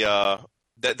been that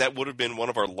would have been one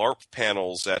of our LARP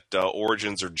panels at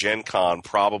Origins or Gen Con,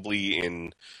 probably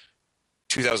in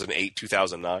 2008,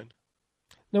 2009.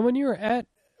 Now, when you were at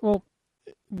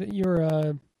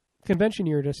your convention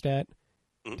you were just at,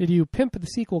 did you pimp the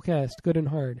sequel cast good and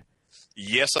hard?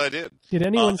 Yes, I did. Did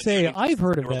anyone say, I've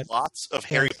heard of that? There were lots of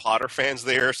Harry Potter fans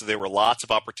there, so there were lots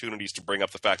of opportunities to bring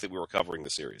up the fact that we were covering the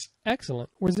series. Excellent.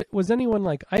 Was anyone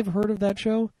like, I've heard of that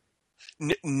show?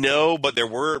 No, but there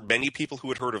were many people who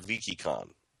had heard of LeakyCon.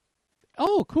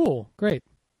 Oh, cool. Great.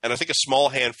 And I think a small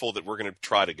handful that we're going to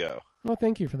try to go. Well,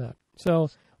 thank you for that. So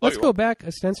let's go back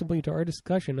ostensibly to our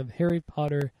discussion of Harry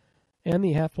Potter and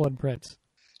the Half-Blood Prince.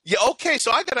 Yeah, okay,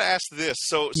 so I got to ask this.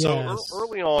 So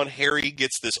early on, Harry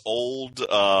gets this old,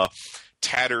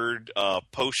 tattered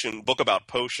book about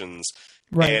potions,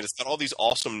 right. And it's got all these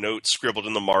awesome notes scribbled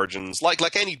in the margins,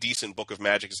 like any decent book of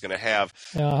magic is going to have.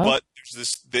 But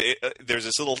there's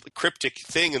this little cryptic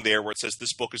thing in there where it says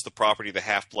this book is the property of the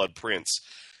Half-Blood Prince.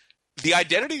 The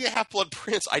identity of the Half-Blood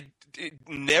Prince, it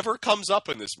never comes up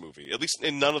in this movie, at least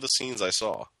in none of the scenes I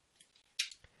saw.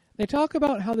 They talk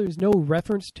about how there's no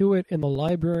reference to it in the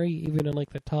library, even in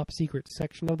like the top secret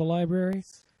section of the library.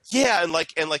 Yeah, and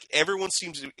everyone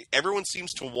seems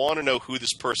to want to know who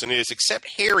this person is,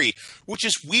 except Harry, which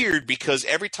is weird because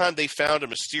every time they found a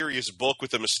mysterious book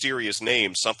with a mysterious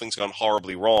name, something's gone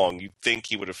horribly wrong. You'd think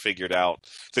he would have figured out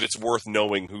that it's worth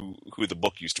knowing who the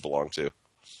book used to belong to.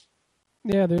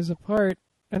 Yeah, there's a part,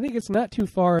 I think it's not too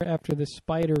far after the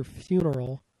spider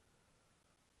funeral.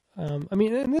 I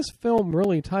mean, and this film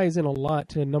really ties in a lot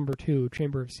to number 2,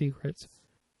 Chamber of Secrets,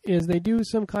 is they do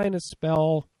some kind of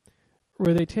spell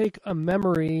where they take a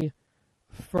memory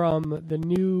from the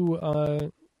new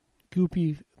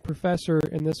goopy professor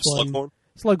in this one.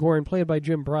 Slughorn, played by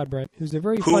Jim Broadbent, who's a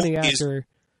very funny actor.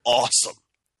 Awesome.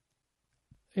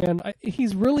 And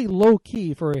he's really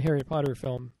low-key for a Harry Potter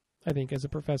film, I think, as a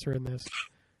professor in this.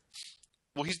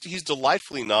 Well, he's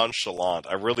delightfully nonchalant.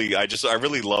 I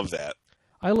really love that.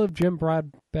 I love Jim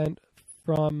Broadbent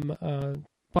from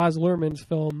Baz Luhrmann's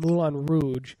film Moulin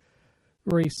Rouge,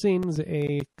 where he sings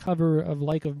a cover of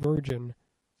Like a Virgin.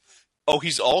 Oh,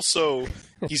 he's also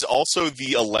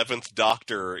the 11th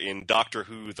Doctor in Doctor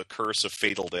Who: The Curse of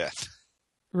Fatal Death.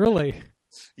 Really?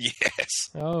 Yes.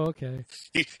 Oh, okay.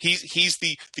 He's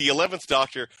the 11th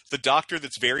Doctor, the Doctor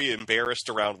that's very embarrassed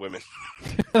around women.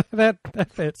 that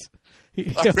fits.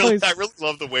 I really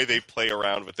love the way they play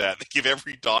around with that. They give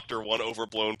every Doctor one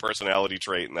overblown personality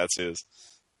trait, and that's his.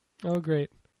 Oh, great.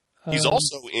 He's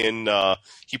also in.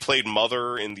 He played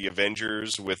Mother in the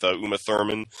Avengers with Uma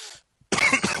Thurman.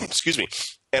 Excuse me,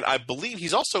 and I believe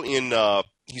he's also in. One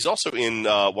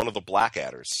of the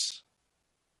Blackadders.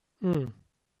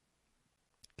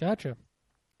 Gotcha.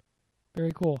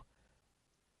 Very cool.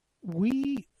 What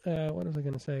was I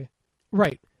going to say?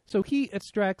 Right. So he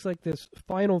extracts like this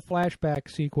final flashback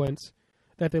sequence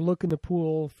that they look in the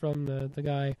pool from the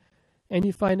guy, and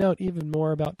you find out even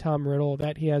more about Tom Riddle,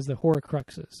 that he has the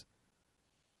Horcruxes,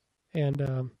 and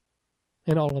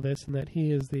all of this, and that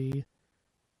he is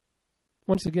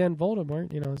once again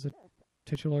Voldemort, as a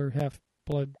titular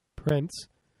half-blood prince.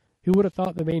 Who would have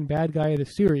thought the main bad guy of the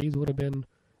series would have been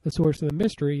the source of the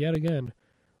mystery yet again?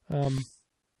 So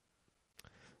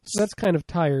that's kind of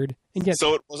tired. And yet,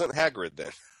 so it wasn't Hagrid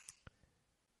then?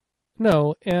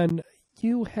 No, and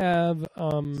you have...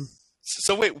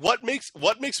 So wait, what makes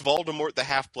Voldemort the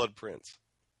Half-Blood Prince?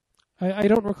 I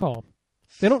don't recall.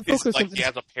 They don't focus on... he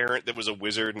has a parent that was a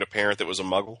wizard and a parent that was a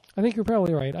muggle? I think you're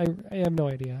probably right. I have no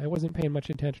idea. I wasn't paying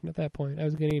much attention at that point. I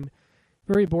was getting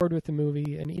very bored with the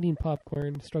movie and eating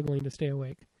popcorn, struggling to stay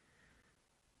awake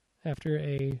after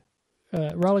a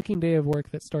rollicking day of work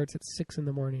that starts at 6 in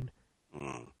the morning.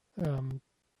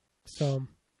 So,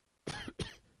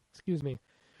 excuse me.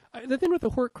 The thing with the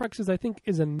Horcruxes, I think,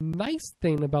 is a nice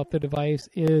thing about the device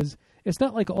is it's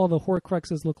not like all the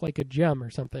Horcruxes look like a gem or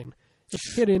something.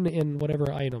 It's hidden in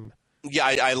whatever item. Yeah,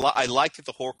 I like that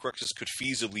the Horcruxes could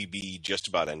feasibly be just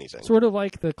about anything. Sort of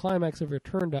like the climax of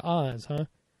Return to Oz, huh?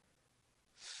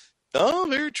 Oh,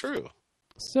 very true.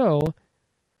 So,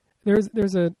 there's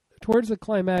towards the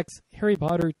climax, Harry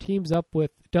Potter teams up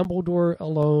with Dumbledore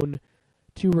alone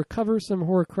to recover some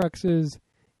Horcruxes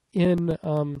in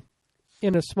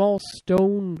a small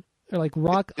stone, like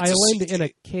rock island in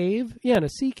a cave. Yeah, in a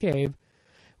sea cave,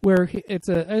 where I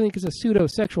think it's a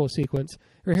pseudo-sexual sequence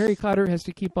where Harry Potter has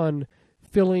to keep on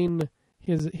filling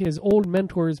his old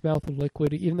mentor's mouth with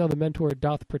liquid, even though the mentor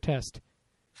doth protest,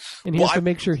 and he has to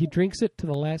make sure he drinks it to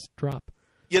the last drop.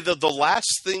 Yeah, the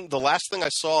last thing I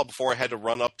saw before I had to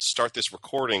run up to start this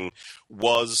recording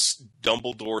was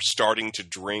Dumbledore starting to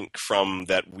drink from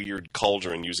that weird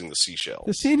cauldron using the seashells.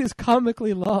 The scene is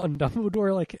comically long.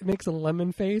 Dumbledore makes a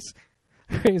lemon face.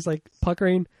 He's like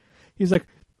puckering. He's like,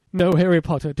 "No, Harry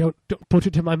Potter, don't put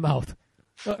it in my mouth."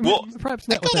 Well, perhaps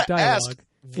not with the dialogue.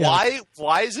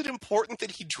 Why is it important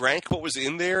that he drank what was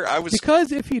in there?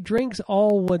 Because if he drinks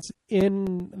all what's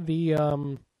in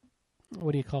the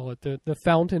what do you call it? The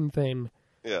fountain thing.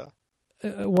 Yeah.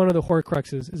 One of the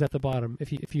Horcruxes is at the bottom.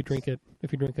 If you drink it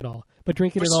all, but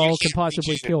drinking it all can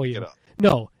possibly kill you.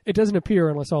 No, it doesn't appear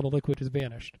unless all the liquid has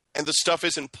vanished. And the stuff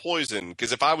isn't poison.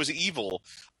 Because if I was evil,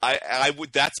 I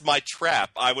would. That's my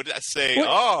trap. I would say,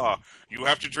 you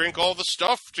have to drink all the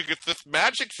stuff to get the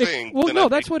magic thing.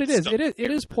 That's what it is. It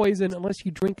is poison unless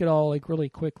you drink it all really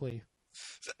quickly.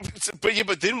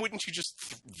 But then wouldn't you just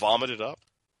vomit it up?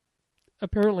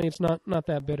 Apparently, it's not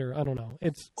that bitter. I don't know.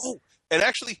 And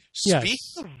actually, speaking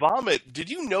of vomit,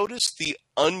 did you notice the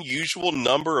unusual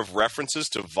number of references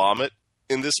to vomit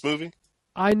in this movie?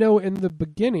 I know in the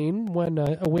beginning when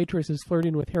a waitress is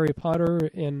flirting with Harry Potter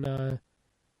in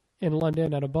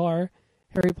London at a bar,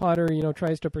 Harry Potter,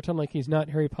 tries to pretend like he's not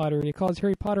Harry Potter, and he calls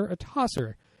Harry Potter a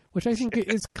tosser, which I think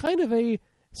is kind of a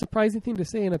surprising thing to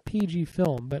say in a PG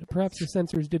film, but perhaps the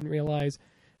censors didn't realize.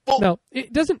 Well, no,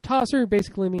 doesn't tosser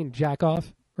basically mean jack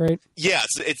off, right? Yeah,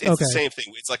 it's Okay. the same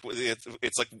thing. It's like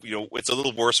it's a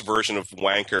little worse version of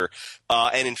wanker.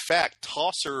 And in fact,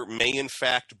 tosser may in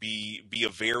fact be a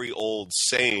very old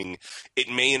saying. It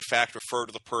may in fact refer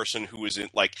to the person who is in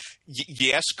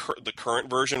yes, the current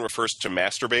version refers to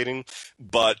masturbating,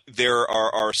 but there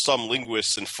are some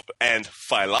linguists and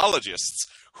philologists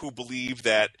who believe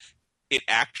that it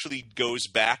actually goes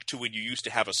back to when you used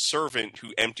to have a servant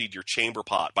who emptied your chamber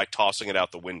pot by tossing it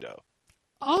out the window.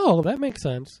 Oh, that makes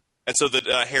sense. And so that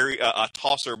a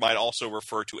tosser might also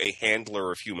refer to a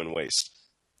handler of human waste.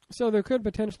 So there could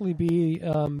potentially be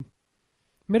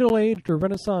middle-aged or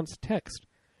Renaissance text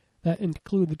that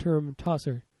include the term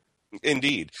tosser.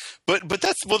 Indeed, but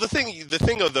that's the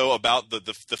thing though about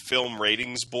the film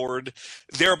ratings board,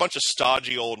 they're a bunch of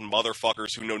stodgy old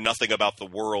motherfuckers who know nothing about the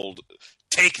world.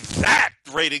 Take that,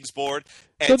 ratings board.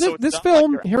 And so this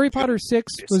film, Harry Potter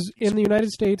 6, was in the United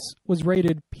States was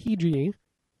rated PG.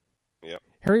 Yep.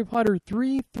 Harry Potter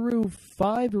 3 through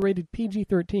 5 were rated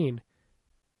PG-13.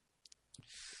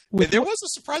 And there was a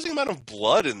surprising amount of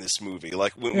blood in this movie,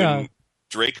 like when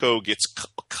Draco gets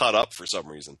cut up for some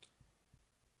reason.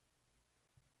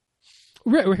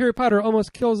 Right, where Harry Potter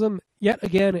almost kills him yet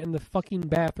again in the fucking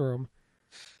bathroom.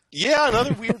 Yeah,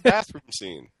 another weird bathroom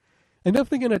scene. I'm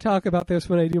definitely going to talk about this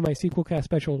when I do my sequel cast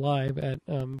special live at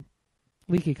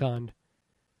LeakyCon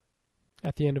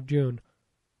at the end of June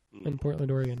in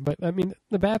Portland, Oregon. But, I mean,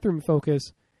 the bathroom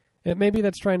focus, maybe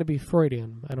that's trying to be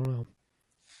Freudian. I don't know.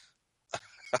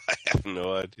 I have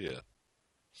no idea.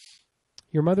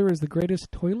 Your mother is the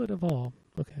greatest toilet of all.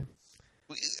 Okay.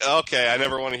 Okay, I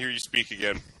never want to hear you speak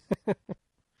again.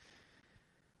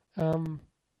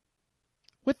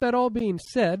 With that all being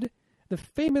said, the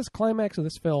famous climax of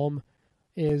this film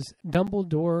is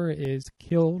Dumbledore is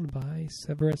killed by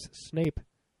Severus Snape.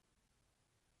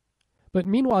 But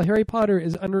meanwhile, Harry Potter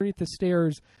is underneath the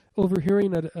stairs,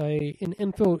 overhearing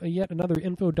yet another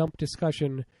info dump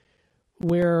discussion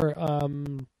where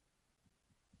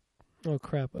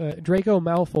Draco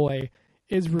Malfoy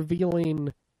is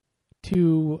revealing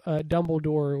to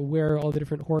Dumbledore where all the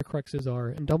different Horcruxes are,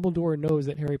 and Dumbledore knows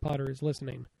that Harry Potter is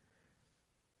listening.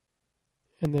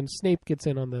 And then Snape gets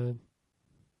in on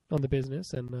the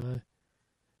business and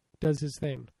does his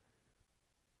thing.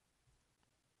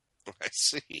 I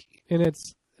see. And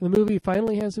the movie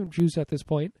finally has some juice at this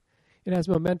point. It has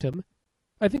momentum.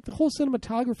 I think the whole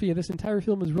cinematography of this entire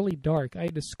film is really dark. I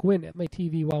had to squint at my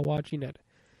TV while watching it.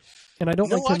 And I don't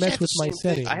like to mess with my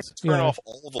settings. I had to turn off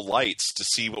all the lights to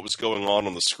see what was going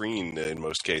on the screen in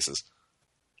most cases.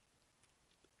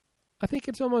 I think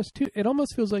it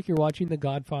almost feels like you're watching The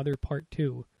Godfather Part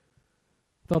 2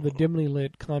 with all the dimly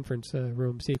lit conference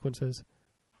room sequences.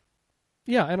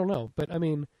 Yeah, I don't know. But, I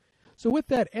mean, so with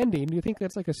that ending, do you think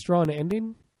that's like a strong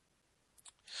ending?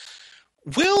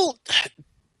 Well,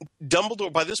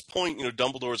 Dumbledore, by this point,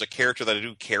 Dumbledore is a character that I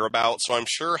do care about, so I'm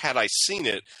sure had I seen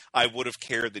it, I would have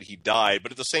cared that he died,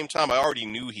 but at the same time, I already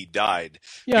knew he died.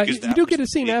 Yeah, you do get a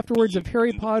scene afterwards of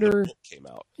Harry Potter. Came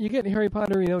out. You get Harry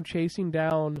Potter, chasing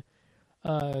down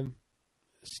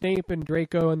Snape and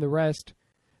Draco and the rest,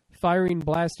 firing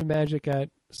blast magic at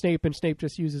Snape, and Snape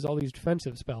just uses all these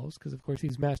defensive spells, because of course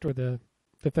he's master of the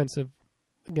defensive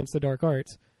against the dark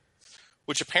arts.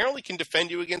 Which apparently can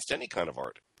defend you against any kind of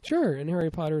art. Sure, and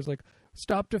Harry Potter's like,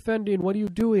 stop defending, what are you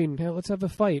doing? Let's have a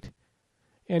fight.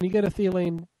 And you get a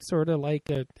feeling sort of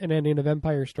like an ending of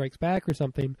Empire Strikes Back or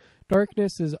something.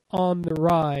 Darkness is on the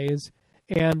rise,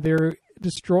 and they're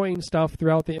destroying stuff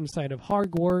throughout the inside of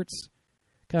Hogwarts,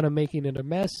 kind of making it a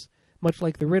mess, much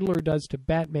like the Riddler does to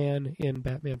Batman in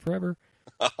Batman Forever.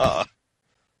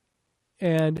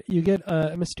 And you get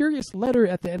a mysterious letter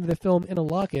at the end of the film in a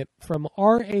locket from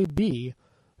R.A.B.,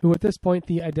 who at this point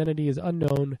the identity is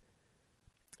unknown.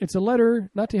 It's a letter,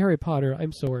 not to Harry Potter,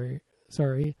 I'm sorry.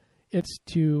 It's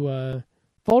to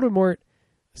Voldemort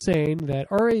saying that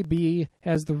R.A.B.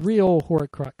 has the real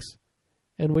Horcrux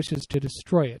and wishes to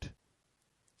destroy it.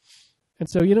 And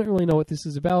so you don't really know what this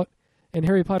is about. And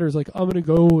Harry Potter's like, I'm going to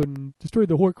go and destroy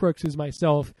the Horcruxes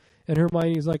myself. And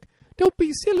Hermione's like, don't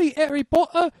be silly, Harry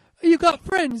Potter. You got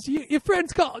friends. Your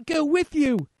friends got to go with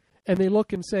you. And they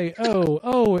look and say,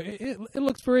 it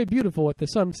looks very beautiful at the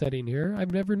sun setting here.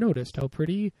 I've never noticed how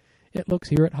pretty it looks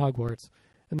here at Hogwarts.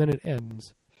 And then it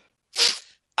ends.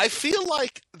 I feel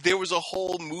like there was a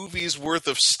whole movie's worth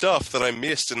of stuff that I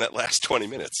missed in that last 20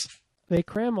 minutes. They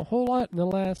cram a whole lot in the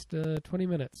last 20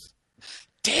 minutes.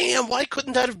 Damn, why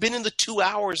couldn't that have been in the 2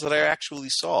 hours that I actually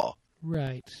saw?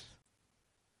 Right.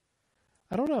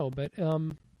 I don't know, but,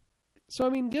 so I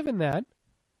mean, given that,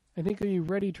 I think, are you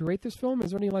ready to rate this film?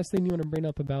 Is there any last thing you want to bring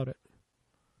up about it?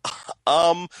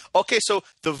 Okay, so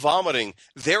the vomiting.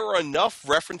 There are enough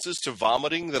references to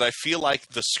vomiting that I feel like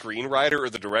the screenwriter or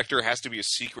the director has to be a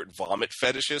secret vomit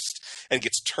fetishist and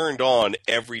gets turned on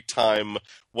every time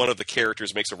one of the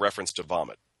characters makes a reference to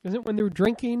vomit. Is it when they're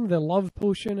drinking the love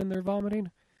potion and they're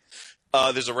vomiting?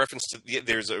 There's a reference to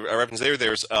there's a reference there.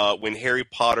 There's when Harry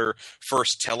Potter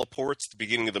first teleports at the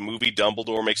beginning of the movie.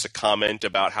 Dumbledore makes a comment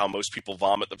about how most people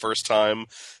vomit the first time.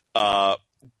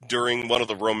 During one of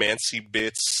the romancy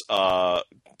bits,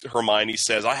 Hermione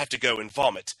says, "I have to go and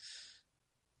vomit."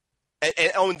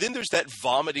 And then there's that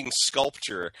vomiting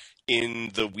sculpture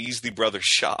in the Weasley Brothers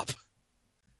shop.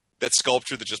 That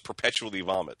sculpture that just perpetually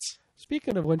vomits.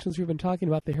 Speaking of which, since we've been talking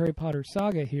about the Harry Potter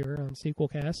saga here on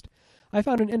Sequelcast, I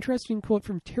found an interesting quote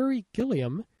from Terry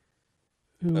Gilliam,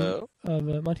 who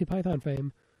of Monty Python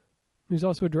fame, who's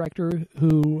also a director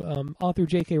who author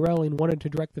J.K. Rowling wanted to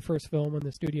direct the first film and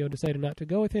the studio decided not to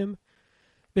go with him.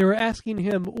 They were asking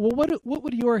him, well, what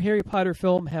would your Harry Potter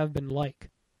film have been like?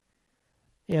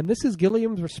 And this is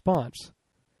Gilliam's response.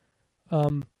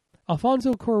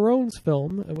 Alfonso Cuarón's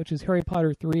film, which is Harry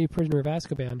Potter 3, Prisoner of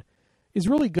Azkaban, is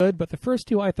really good, but the first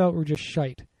two I thought were just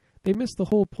shite. They missed the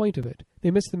whole point of it.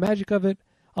 They missed the magic of it.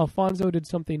 Alfonso did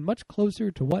something much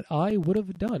closer to what I would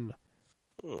have done.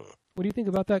 What do you think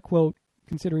about that quote,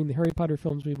 considering the Harry Potter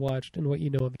films we've watched and what you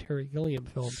know of Terry Gilliam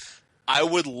films? I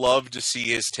would love to see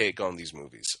his take on these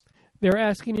movies. They're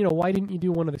asking, why didn't you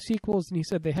do one of the sequels? And he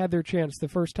said they had their chance the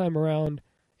first time around,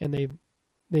 and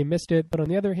they missed it. But on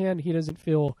the other hand, he doesn't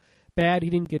feel bad he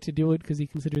didn't get to do it because he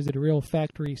considers it a real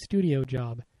factory studio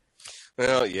job.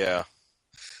 Well, yeah.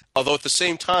 Although at the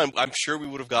same time, I'm sure we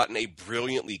would have gotten a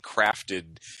brilliantly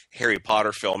crafted Harry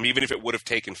Potter film, even if it would have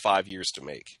taken 5 years to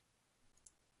make.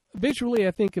 Visually,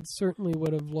 I think it certainly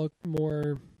would have looked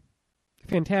more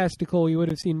fantastical. You would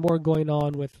have seen more going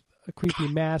on with a creepy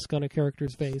mask on a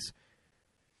character's face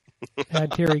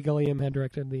had Terry Gilliam had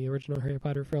directed the original Harry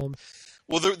Potter film.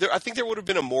 Well, I think there would have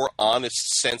been a more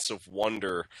honest sense of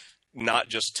wonder, not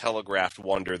just telegraphed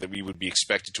wonder that we would be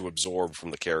expected to absorb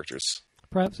from the characters.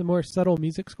 Perhaps a more subtle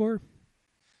music score?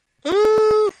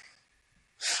 I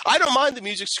don't mind the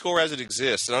music score as it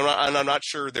exists, and I'm not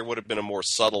sure there would have been a more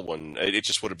subtle one. It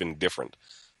just would have been different.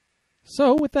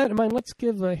 So, with that in mind, let's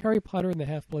give Harry Potter and the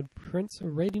Half-Blood Prince a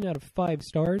rating out of 5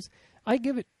 stars. I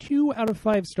give it 2 out of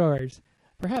 5 stars.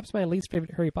 Perhaps my least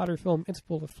favorite Harry Potter film. It's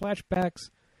full of flashbacks,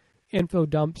 info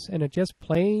dumps, and it just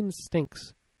plain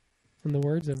stinks, in the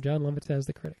words of John Lovitz as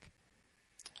the critic.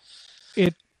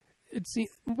 It's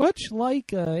much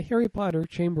like Harry Potter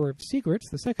Chamber of Secrets,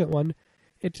 the second one.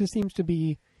 It just seems to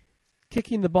be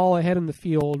kicking the ball ahead in the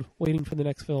field, waiting for the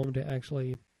next film to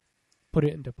actually put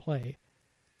it into play.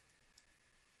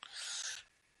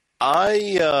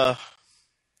 I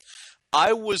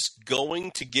was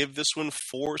going to give this one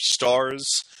 4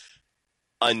 stars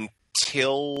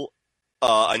until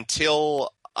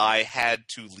I had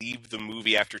to leave the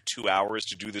movie after 2 hours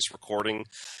to do this recording.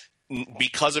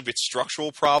 Because of its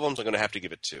structural problems, I'm going to have to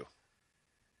give it 2.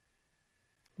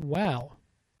 Wow.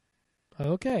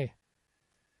 Okay.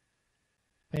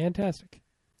 Fantastic.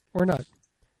 Or not.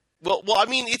 Well, I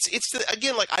mean, it's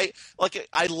again,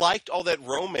 I liked all that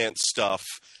romance stuff,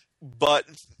 but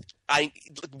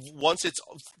once it's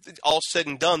all said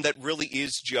and done, that really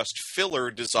is just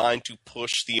filler designed to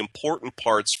push the important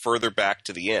parts further back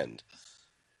to the end.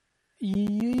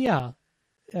 Yeah.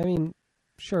 I mean,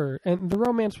 sure. And the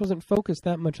romance wasn't focused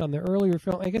that much on the earlier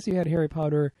film. I guess you had Harry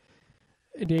Potter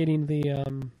dating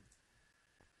the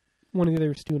one of the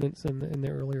other students in the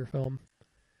earlier film.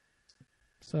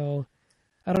 So,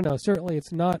 I don't know. Certainly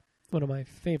it's not one of my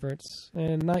favorites,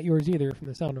 and not yours either from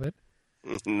the sound of it.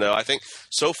 No, I think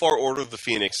so far Order of the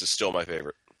Phoenix is still my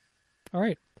favorite. All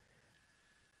right.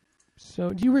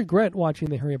 So, do you regret watching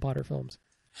the Harry Potter films?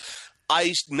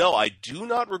 No, I do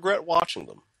not regret watching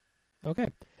them. Okay.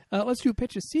 Let's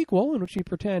pitch a sequel in which you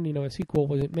pretend, a sequel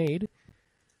wasn't made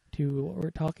to what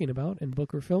we're talking about in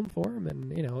book or film form.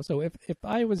 And, so if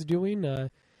I was doing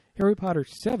Harry Potter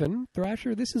 7,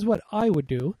 Thrasher, this is what I would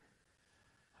do.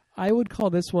 I would call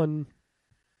this one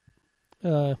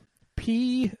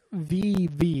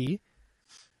PVV,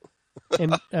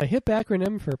 and a hip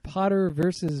acronym for Potter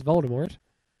versus Voldemort.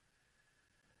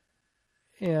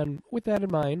 And with that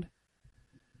in mind,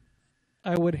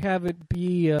 I would have it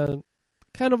be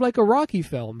kind of like a Rocky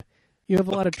film. You have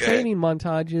a lot of training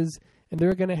montages, and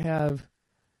they're going to have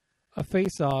a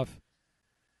face-off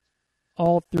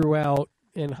all throughout,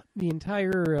 and the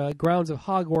entire grounds of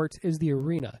Hogwarts is the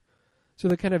arena. So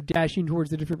they're kind of dashing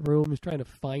towards the different rooms, trying to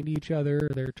find each other.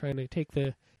 They're trying to take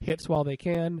the hits while they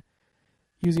can,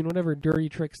 using whatever dirty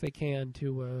tricks they can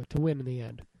to win in the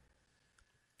end.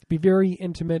 be very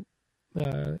intimate,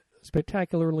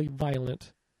 spectacularly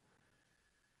violent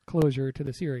closure to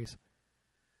the series.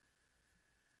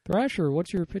 Thrasher,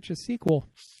 what's your pitch of sequel?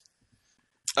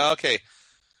 Okay.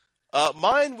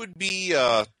 Mine would be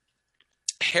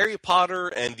Harry Potter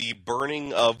and the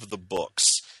Burning of the Books.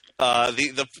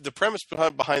 The premise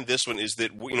behind this one is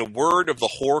that word of the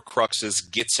Horcruxes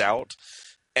gets out,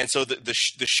 and so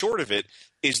the short of it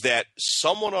is that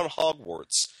someone on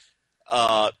Hogwarts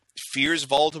fears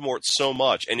Voldemort so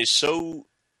much and is so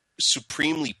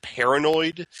supremely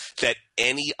paranoid that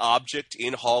any object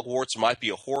in Hogwarts might be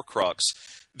a Horcrux,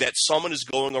 that someone is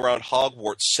going around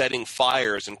Hogwarts setting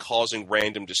fires and causing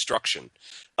random destruction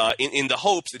in the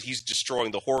hopes that he's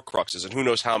destroying the Horcruxes, and who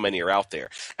knows how many are out there.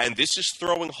 And this is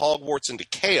throwing Hogwarts into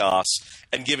chaos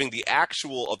and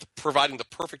providing the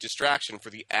perfect distraction for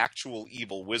the actual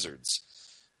evil wizards.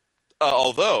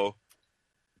 Although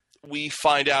we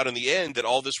find out in the end that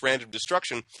all this random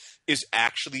destruction is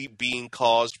actually being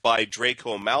caused by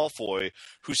Draco Malfoy,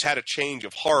 who's had a change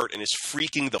of heart and is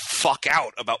freaking the fuck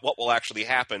out about what will actually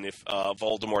happen if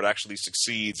Voldemort actually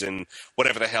succeeds in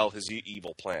whatever the hell his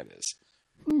evil plan is.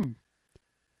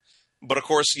 But of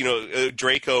course,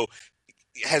 Draco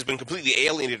has been completely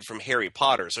alienated from Harry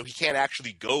Potter, so he can't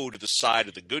actually go to the side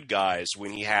of the good guys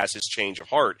when he has his change of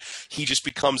heart. He just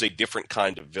becomes a different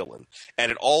kind of villain. And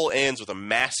it all ends with a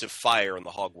massive fire in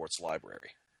the Hogwarts library.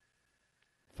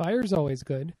 Fire's always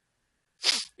good.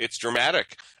 It's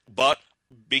dramatic, but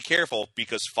be careful,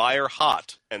 because fire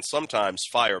hot, and sometimes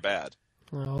fire bad.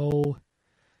 Oh.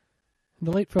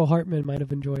 The late Phil Hartman might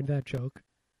have enjoyed that joke.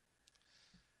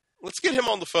 Let's get him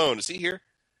on the phone. Is he here?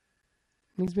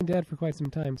 He's been dead for quite some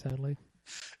time, sadly.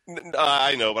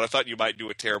 I know, but I thought you might do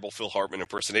a terrible Phil Hartman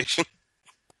impersonation.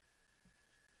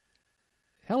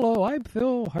 Hello, I'm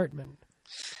Phil Hartman.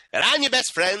 And I'm your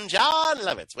best friend, John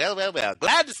Lovitz. Well.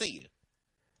 Glad to see you.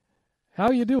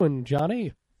 How you doing,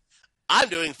 Johnny? I'm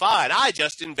doing fine. I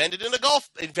just invested in a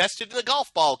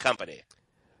golf ball company.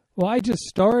 Well, I just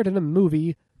starred in a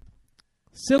movie,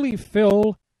 Silly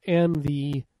Phil and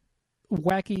the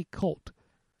Wacky Cult.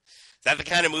 Is that the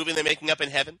kind of movie they're making up in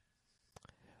heaven?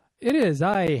 It is.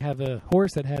 I have a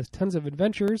horse that has tons of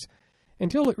adventures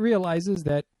until it realizes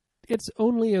that it's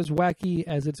only as wacky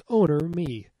as its owner,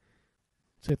 me.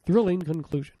 It's a thrilling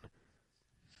conclusion.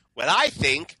 Well, I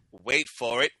think, wait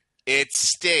for it, it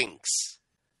stinks.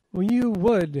 Well, you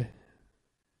would,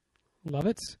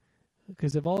 Lovitz,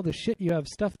 because of all the shit you have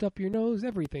stuffed up your nose,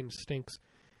 everything stinks.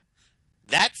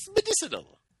 That's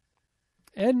medicinal.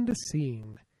 End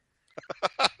scene.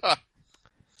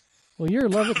 Well, your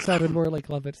Lovitz sounded more like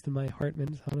Lovitz than my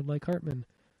Hartman sounded like Hartman.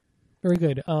 Very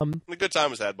good. The good time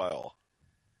was had by all.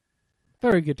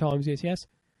 Very good times, yes.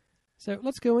 So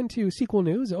let's go into sequel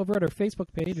news over at our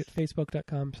Facebook page at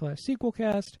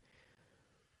facebook.com/sequelcast.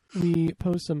 We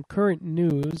post some current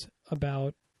news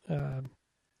about,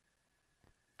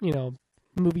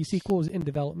 movie sequels in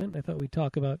development. I thought we'd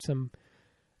talk about some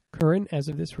current, as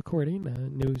of this recording,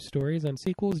 news stories on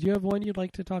sequels. Do you have one you'd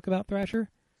like to talk about,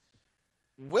 Thrasher?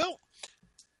 Well,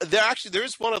 there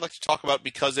is one I'd like to talk about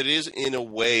because it is in a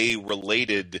way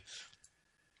related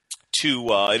to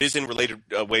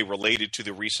related to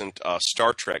the recent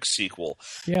Star Trek sequel.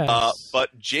 Yes.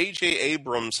 But J.J.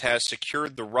 Abrams has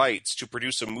secured the rights to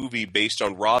produce a movie based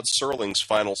on Rod Serling's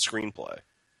final screenplay.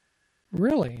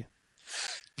 Really?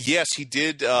 Yes, he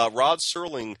did. Rod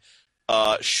Serling,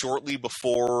 shortly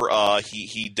before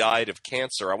he died of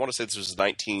cancer, I want to say this was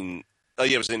in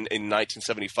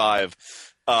 1975,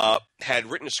 had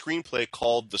written a screenplay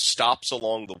called The Stops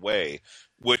Along the Way,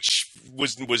 which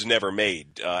was never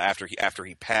made after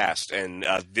he passed. And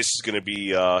this is going to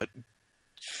be I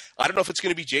don't know if it's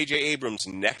going to be J.J. Abrams'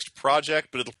 next project,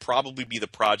 but it'll probably be the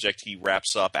project he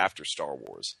wraps up after Star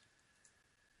Wars.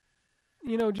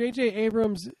 J.J.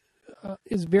 Abrams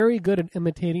is very good at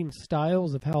imitating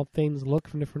styles of how things look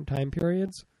from different time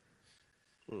periods.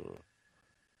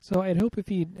 So I'd hope if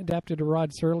he adapted a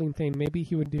Rod Serling thing, maybe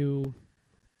he would do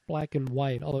black and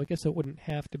white, although I guess it wouldn't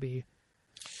have to be.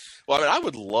 Well, I mean, I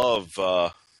would love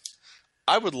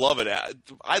it.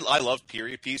 I love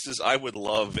period pieces. I would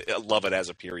love it as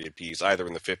a period piece, either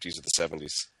in the 50s or the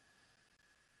 70s.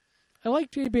 I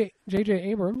like J.J.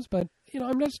 Abrams, but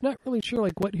I'm just not really sure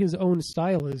what his own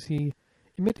style is. He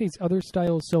imitates other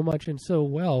styles so much and so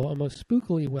well, almost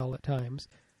spookily well at times,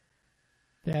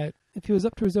 that if he was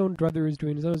up to his own druthers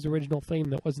doing his own original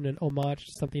thing that wasn't an homage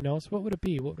to something else, what would it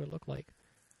be? What would it look like?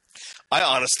 I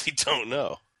honestly don't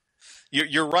know.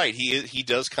 You're right. He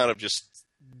does kind of just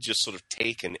just sort of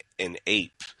take an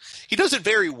ape. He does it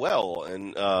very well,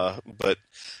 and but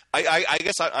I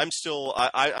guess I'm still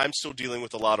dealing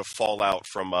with a lot of fallout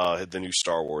from the new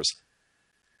Star Wars.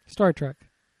 Star Trek.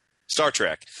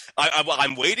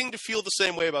 I'm waiting to feel the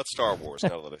same way about Star Wars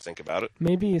now that I think about it.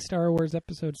 Maybe Star Wars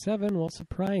Episode 7 will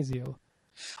surprise you.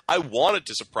 I want it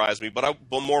to surprise me, but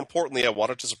more importantly, I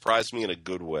want it to surprise me in a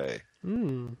good way.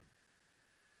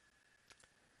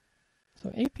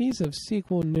 So a piece of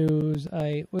sequel news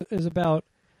is about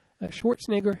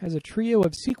Schwarzenegger has a trio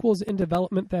of sequels in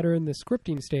development that are in the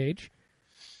scripting stage.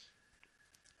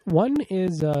 One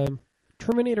is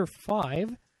Terminator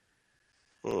 5.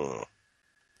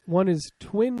 One is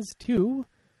Twins 2,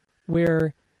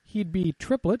 where he'd be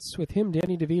triplets with him,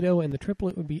 Danny DeVito, and the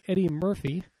triplet would be Eddie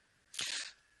Murphy.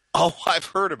 Oh, I've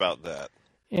heard about that.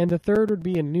 And the third would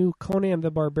be a new Conan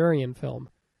the Barbarian film,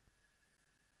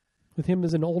 with him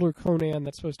as an older Conan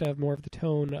that's supposed to have more of the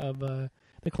tone of the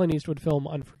Clint Eastwood film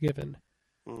Unforgiven,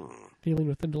 dealing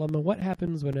with the dilemma, what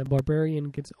happens when a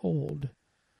barbarian gets old?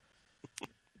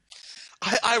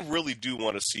 I really do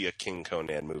want to see a King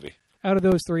Conan movie. Out of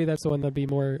those three, that's the one that'd be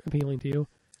more appealing to you?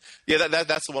 Yeah,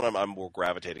 that's the one I'm more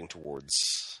gravitating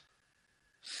towards.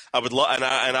 I would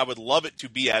I would love it to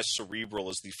be as cerebral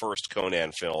as the first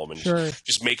Conan film, and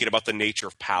just make it about the nature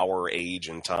of power, age,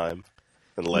 and time,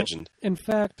 and legend. In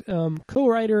fact,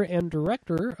 co-writer and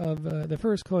director of the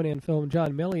first Conan film,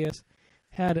 John Milius,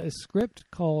 had a script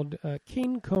called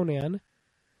King Conan,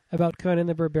 about Conan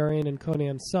the Barbarian and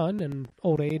Conan's son and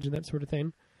old age and that sort of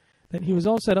thing, that he was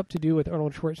all set up to do with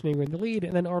Arnold Schwarzenegger in the lead,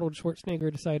 and then Arnold Schwarzenegger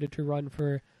decided to run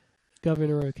for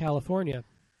governor of California.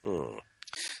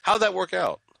 How'd that work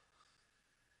out?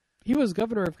 He was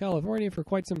governor of California for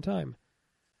quite some time.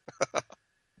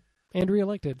 And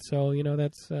reelected, so,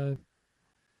 that's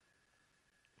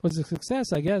was a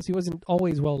success, I guess. He wasn't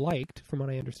always well-liked, from what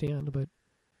I understand, but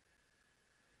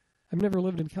I've never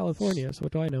lived in California, so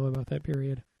what do I know about that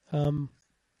period? I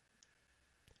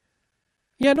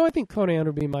think Conan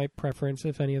would be my preference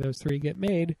if any of those three get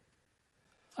made.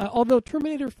 Although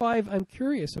Terminator 5, I'm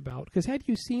curious about, because had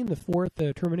you seen the fourth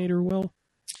Terminator, Will?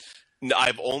 No,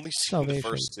 I've only seen the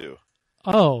first two.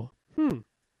 Oh,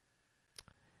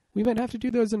 we might have to do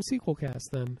those in sequel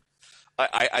cast then.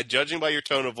 I judging by your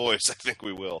tone of voice, I think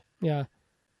we will. Yeah.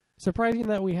 Surprising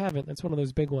that we haven't. That's one of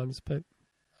those big ones. But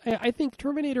I think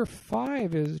Terminator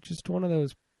 5 is just one of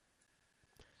those.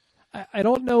 I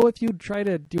don't know if you'd try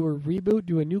to do a reboot,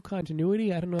 do a new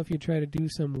continuity. I don't know if you'd try to do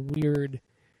some weird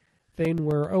thing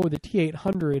where, the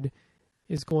T-800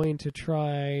 is going to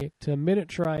try to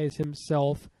miniaturize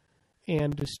himself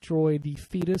and destroy the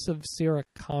fetus of Sarah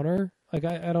Connor. Like,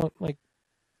 I don't,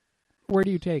 where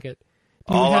do you take it?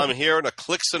 I'm hearing are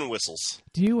clicks and whistles.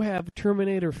 Do you have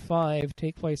Terminator 5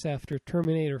 take place after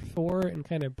Terminator 4 and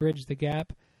kind of bridge the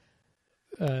gap?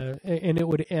 And it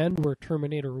would end where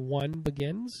Terminator 1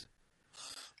 begins?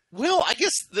 Well, I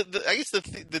guess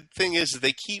the thing is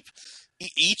they keep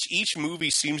each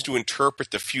movie seems to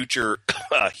interpret the future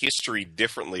history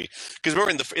differently. Because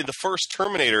remember, in the first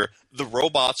Terminator, the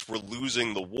robots were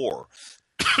losing the war.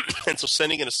 And so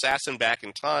sending an assassin back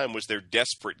in time was their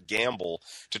desperate gamble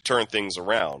to turn things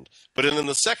around. But then in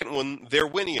the second one, they're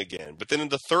winning again. But then in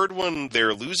the third one,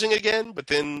 they're losing again. But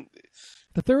then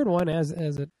the third one, as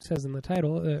it says in the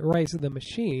title, Rise of the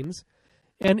Machines.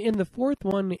 And in the fourth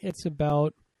one, it's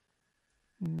about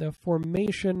the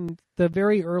formation, the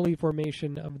very early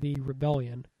formation of the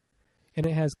rebellion. And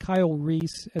it has Kyle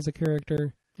Reese as a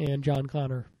character and John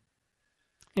Connor.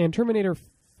 And Terminator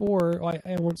 4,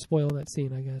 I won't spoil that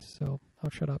scene, I guess, so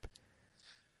I'll shut up.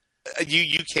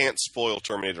 You can't spoil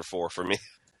Terminator 4 for me.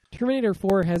 Terminator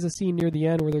 4 has a scene near the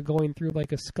end where they're going through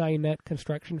like a Skynet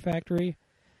construction factory,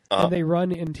 and they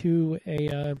run into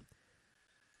a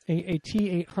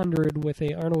T-800 with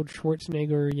a Arnold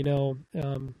Schwarzenegger,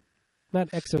 not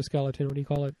exoskeleton, what do you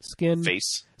call it? Skin?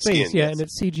 Face, yeah, yes. And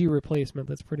it's CG replacement.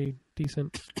 That's pretty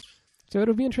decent. So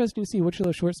it'll be interesting to see which of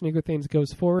those Schwarzenegger things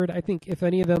goes forward. I think if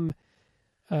any of them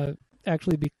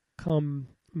actually become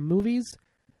movies,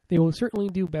 they will certainly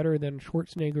do better than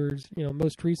Schwarzenegger's,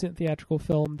 most recent theatrical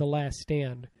film, The Last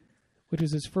Stand, which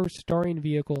is his first starring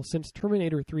vehicle since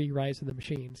Terminator 3: Rise of the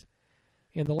Machines.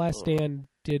 And The Last Stand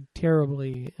did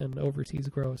terribly in overseas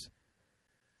gross.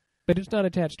 But it's not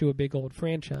attached to a big old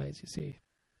franchise, you see.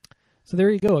 So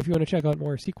there you go. If you want to check out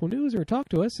more sequel news or talk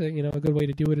to us, a good way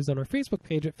to do it is on our Facebook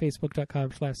page at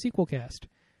facebook.com/sequelcast.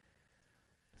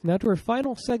 Now to our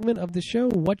final segment of the show,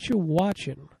 What You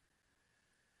Watching?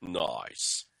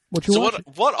 Nice.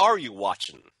 What are you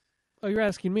watching? Oh, you're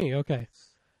asking me. Okay.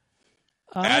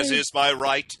 As is my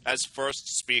right as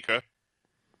first speaker.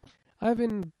 I've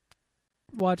been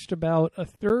watched about a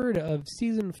third of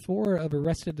season 4 of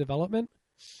Arrested Development,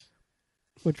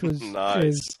 which was Nice.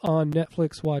 is on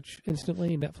Netflix Watch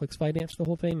instantly. Netflix financed the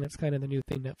whole thing. That's kind of the new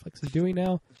thing Netflix is doing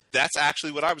now. That's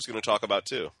actually what I was going to talk about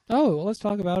too. Oh, well, let's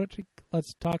talk about it.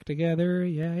 Let's talk together.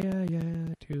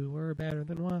 Yeah. Two are better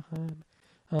than one.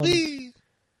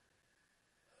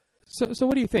 So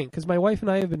what do you think? Because my wife and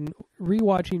I have been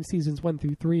rewatching seasons 1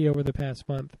 through 3 over the past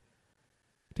month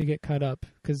to get caught up.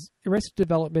 Because Arrested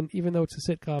Development, even though it's a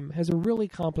sitcom, has a really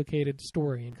complicated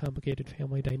story and complicated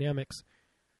family dynamics.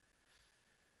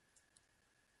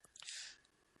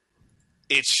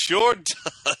 It sure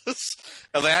does,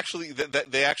 and they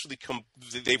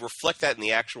reflect that in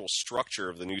the actual structure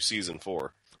of the new season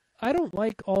 4. I don't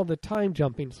like all the time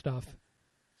jumping stuff.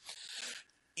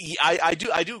 I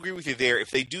do agree with you there.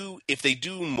 If they do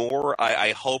more,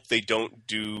 I hope they don't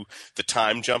do the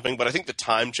time jumping. But I think the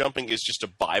time jumping is just a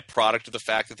byproduct of the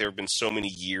fact that there have been so many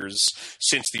years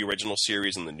since the original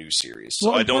series and the new series.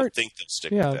 So I don't think they'll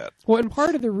stick with that. Well, and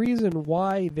part of the reason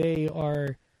why they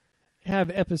have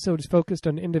episodes focused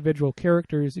on individual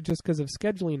characters is just because of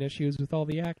scheduling issues with all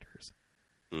the actors.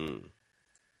 Mm.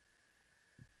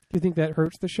 Do you think that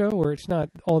hurts the show, or it's not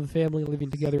all the family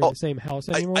living together in the same house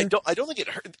anymore? I don't think it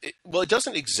hurt. Well, it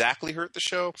doesn't exactly hurt the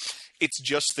show. It's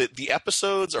just that the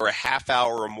episodes are a half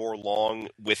hour or more long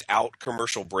without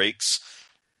commercial breaks.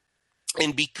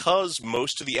 And because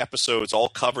most of the episodes all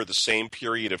cover the same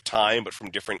period of time, but from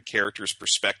different characters'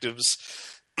 perspectives,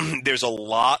 there's a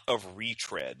lot of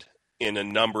retread in a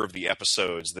number of the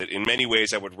episodes that in many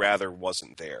ways I would rather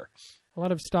wasn't there. A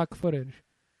lot of stock footage.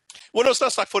 Well, no, it's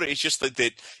not stock footage. It's just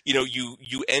that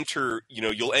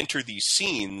you'll enter these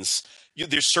scenes.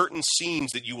 There's certain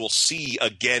scenes that you will see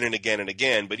again and again and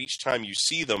again, but each time you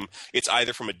see them, it's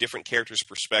either from a different character's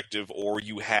perspective or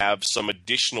you have some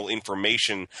additional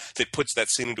information that puts that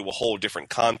scene into a whole different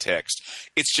context.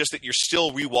 It's just that you're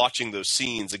still rewatching those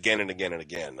scenes again and again and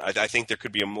again. I think there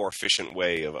could be a more efficient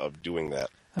way of doing that.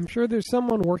 I'm sure there's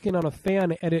someone working on a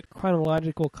fan-edit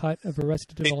chronological cut of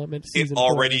Arrested Development season 4. It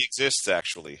already exists,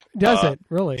 actually. Does it?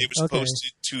 Really? It was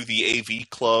posted to the AV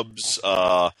Club's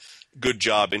Good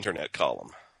Job Internet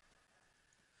column.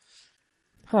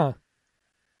 Huh.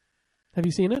 Have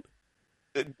you seen it?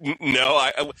 No.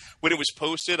 When it was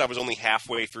posted, I was only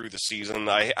halfway through the season.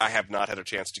 I have not had a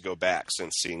chance to go back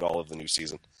since seeing all of the new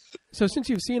season. So since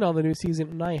you've seen all the new season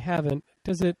and I haven't,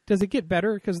 does it get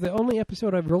better? Because the only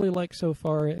episode I've really liked so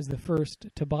far is the first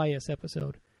Tobias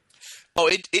episode. Oh,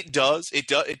 it does.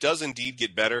 It does indeed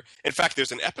get better. In fact,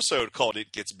 there's an episode called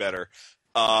 "It Gets Better."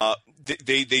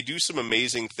 They do some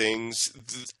amazing things.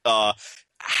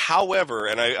 However,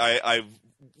 and I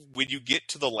when you get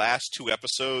to the last 2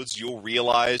 episodes, you'll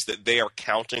realize that they are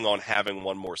counting on having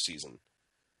one more season.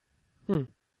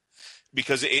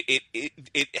 Because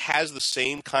it has the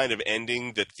same kind of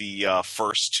ending that the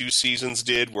first 2 seasons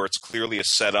did, where it's clearly a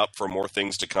setup for more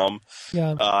things to come.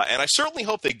 Yeah. And I certainly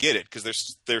hope they get it, because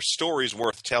there's stories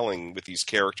worth telling with these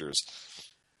characters.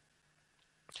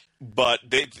 But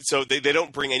they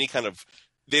don't bring any kind of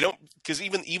because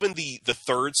even the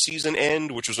 3rd season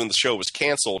end, which was when the show was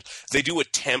canceled, they do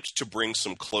attempt to bring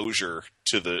some closure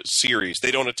to the series.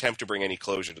 They don't attempt to bring any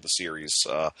closure to the series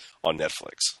on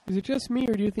Netflix. Is it just me,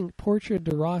 or do you think Portia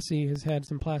de Rossi has had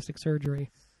some plastic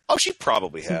surgery? Oh, she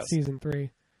probably has. Since season 3.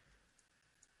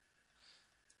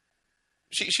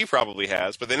 She probably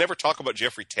has, but they never talk about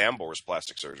Jeffrey Tambor's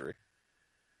plastic surgery.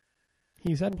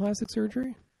 He's had plastic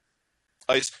surgery?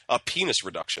 It's a penis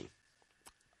reduction.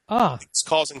 Ah. It's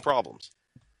causing problems.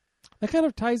 That kind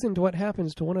of ties into what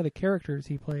happens to one of the characters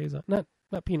he plays. Not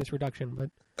penis reduction, but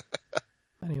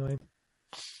anyway.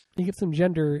 He gets some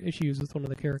gender issues with one of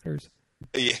the characters.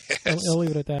 Yes. I'll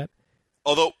leave it at that.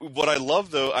 Although, what I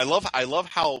love, though, I love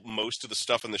how most of the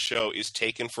stuff in the show is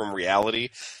taken from reality.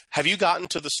 Have you gotten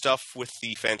to the stuff with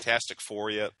the Fantastic Four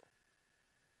yet?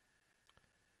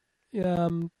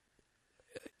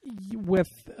 With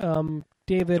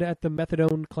David at the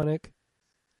methadone clinic.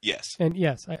 Yes. And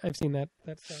yes, I've seen that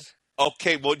stuff.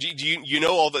 Okay, well, do you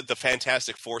know all the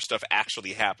Fantastic Four stuff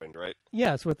actually happened, right?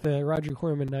 Yes, with the Roger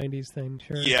Corman 90s thing,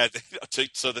 sure. Yeah,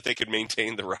 so that they could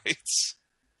maintain the rights.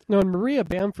 No, and Maria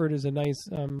Bamford is a nice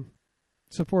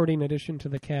supporting addition to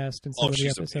the cast in some of the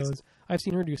episodes. Amazing. I've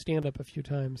seen her do stand-up a few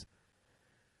times.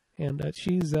 And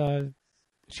she's an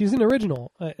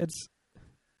original. It's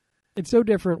so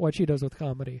different what she does with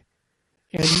comedy.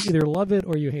 And you either love it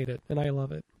or you hate it, and I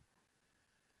love it.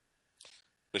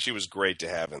 She was great to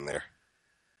have in there.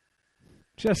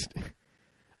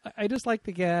 I just like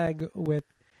the gag with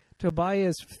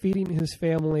Tobias feeding his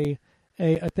family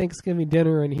a Thanksgiving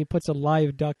dinner, and he puts a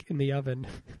live duck in the oven.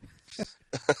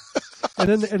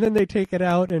 and then they take it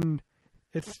out and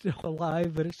it's still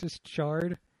alive, but it's just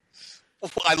charred.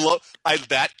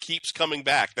 That keeps coming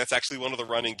back. That's actually one of the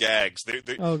running gags.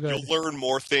 Oh, good. You'll learn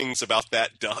more things about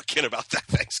that duck and about that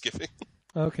Thanksgiving.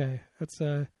 Okay, that's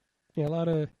a lot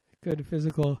of good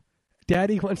physical.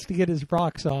 Daddy wants to get his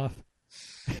rocks off.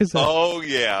 Oh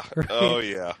yeah, right? Oh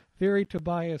yeah. Very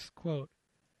Tobias quote.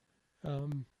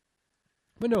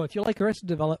 But no, if you like Arrested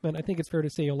Development, I think it's fair to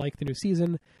say you'll like the new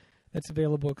season. That's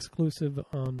available exclusive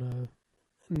on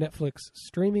Netflix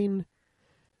streaming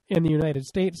in the United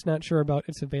States. Not sure about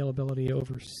its availability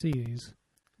overseas.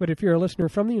 But if you're a listener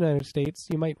from the United States,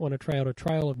 you might want to try out a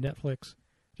trial of Netflix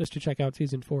just to check out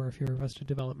Season 4 if you're a Arrested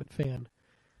Development fan.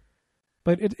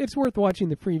 But it's worth watching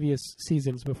the previous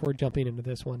seasons before jumping into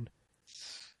this one.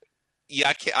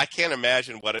 Yeah, I can't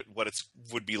imagine what it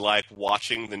would be like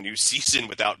watching the new season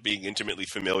without being intimately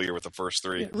familiar with the first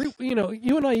three. Yeah,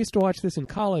 you and I used to watch this in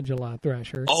college a lot,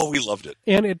 Thrasher. Oh, we loved it.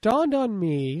 And it dawned on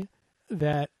me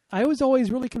that I was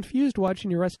always really confused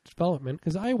watching Arrested Development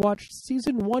because I watched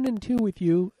Season 1 and 2 with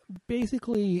you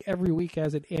basically every week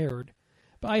as it aired.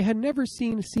 But I had never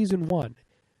seen Season 1.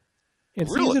 And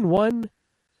really? Season 1,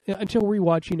 until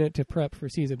rewatching it to prep for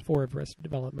Season 4 of Arrested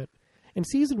Development. And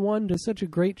Season 1 does such a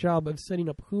great job of setting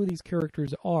up who these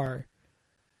characters are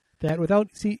that without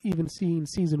even seeing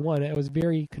Season 1, I was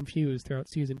very confused throughout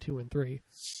Season 2 and 3.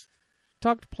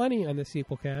 Talked plenty on the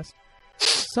sequel cast.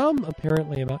 Some,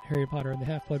 apparently, about Harry Potter and the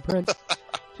Half-Blood Prince.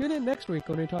 Tune in next week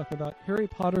when we talk about Harry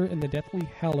Potter and the Deathly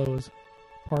Hallows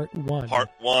Part 1. Part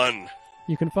 1.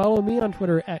 You can follow me on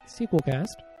Twitter at SequelCast.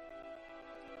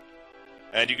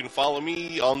 And you can follow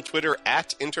me on Twitter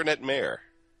at InternetMayor.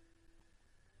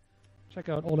 Check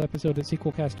out old episodes at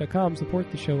sequelcast.com. Support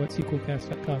the show at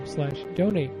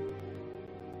sequelcast.com/donate.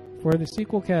 For the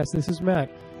Sequelcast, this is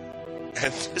Matt.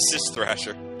 And this is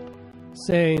Thrasher.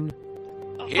 Saying...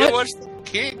 He was the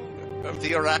king of the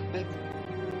arachnid.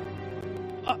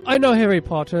 I know Harry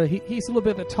Potter. He's a little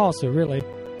bit of a tosser, really.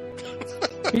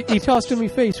 he tossed in my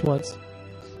face once.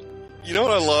 You know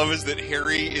what I love is that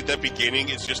Harry, at the beginning,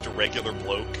 is just a regular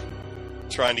bloke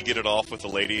trying to get it off with a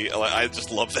lady. I just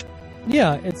love that.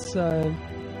 Yeah, it's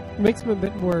makes him a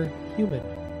bit more human.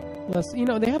 Less,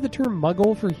 they have the term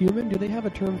Muggle for human. Do they have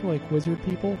a term for like wizard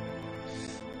people?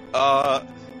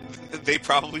 They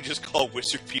probably just call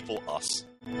wizard people us.